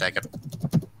 7, I'll let you take it.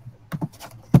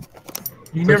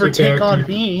 You Click never your take character. on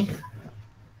me.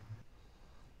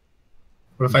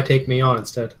 What if I take me on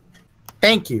instead?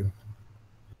 Thank you.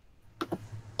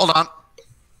 Hold on.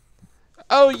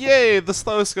 Oh yay, the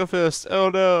slow fist. Oh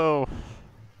no.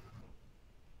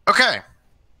 Okay.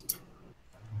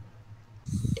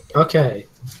 Okay.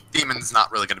 Demon's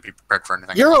not really going to be prepared for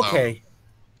anything. You're although- okay.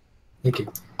 Thank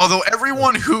you. Although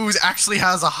everyone who actually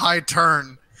has a high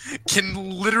turn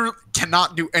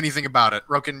cannot do anything about it.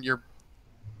 Rokin, you're.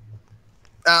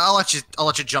 I'll let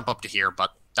you jump up to here,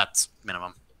 but that's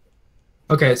minimum.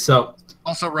 Okay, so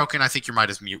Also, Rokin, I think your mic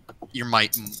is mute. Your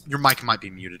mic might be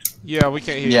muted. Yeah, we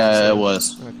can't hear you. Yeah, it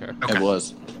was. Okay. Okay. It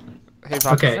was. Hey,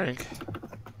 Papa Okay. Frank.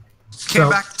 Came So-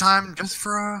 back time just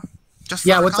for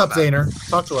Yeah, what's up, combat. Zaner?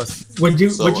 Talk to us. would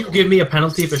you So- give me a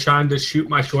penalty for trying to shoot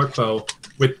my short bow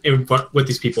with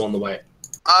these people in the way?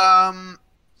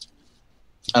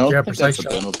 I don't Yeah, think that's a precise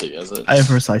shot. penalty, is it? I have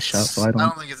a precise shot, so I I don't.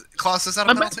 don't think it's Klaus. Is that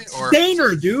a penalty or?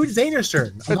 Zaner, dude. Zaner's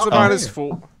turn. It's a not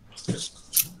 -4.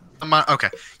 Okay.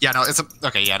 Yeah, no, it's a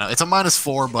it's a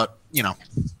 -4, but you know,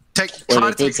 try Wait, to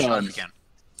if take it's a shot if you can.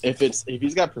 if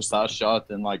he's got precise shot,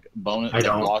 then like bonus I and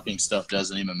don't. blocking stuff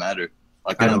doesn't even matter.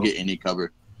 Like I I don't don't. get any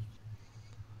cover.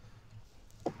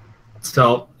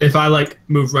 So if I like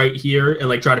move right here and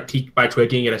like try to peek by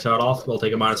Twiggy and get a shot off, we'll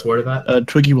take a -4 to that.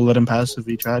 Twiggy will let him pass if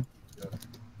he tried.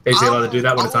 Is he allowed to do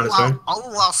that when it's on his turn? I'll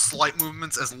allow slight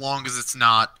movements as long as it's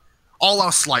not all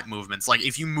out slight movements. Like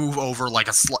if you move over like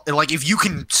like if you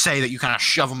can say that you kind of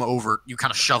shove him over, you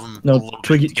kind of shove him. a No, little bit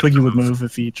Twiggy to get Twiggy him to would move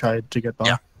if he tried to get by.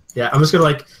 Yeah. Yeah, I'm just gonna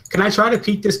like. Can I try to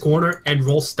peek this corner and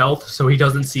roll stealth so he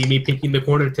doesn't see me peeking the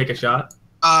corner to take a shot?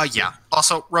 Yeah.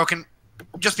 Also, Roken,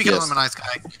 just because Yes. I'm a nice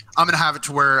guy, I'm gonna have it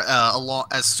to where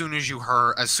as soon as you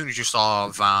saw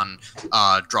Van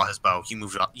draw his bow, you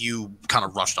moved up. You kind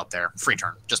of rushed up there. Free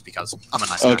turn, just because I'm a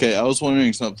nice guy. Okay, I was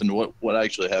wondering something. What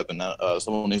actually happened?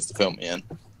 Someone needs to fill me in.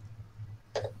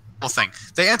 Whole thing.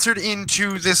 They entered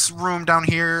into this room down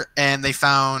here, and they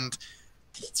found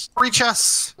 3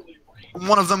 chests.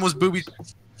 One of them was booby.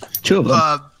 2 of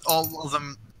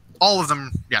them. All of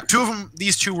them. Yeah, 2 of them.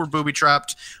 These 2 were booby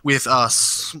trapped with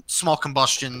small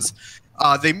combustions.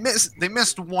 They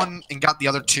missed one and got the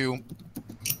other 2.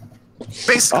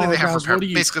 Basically, they have guys, repair.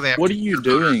 Basically, they have. What are you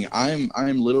doing? I'm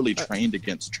literally trained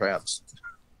against traps.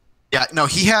 Yeah, no,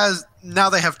 he has. Now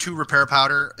they have 2 repair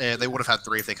powder. They would have had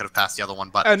 3 if they could have passed the other one,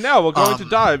 but. And now we're going to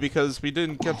die because we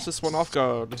didn't catch this one off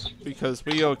guard because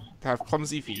we have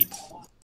clumsy feet.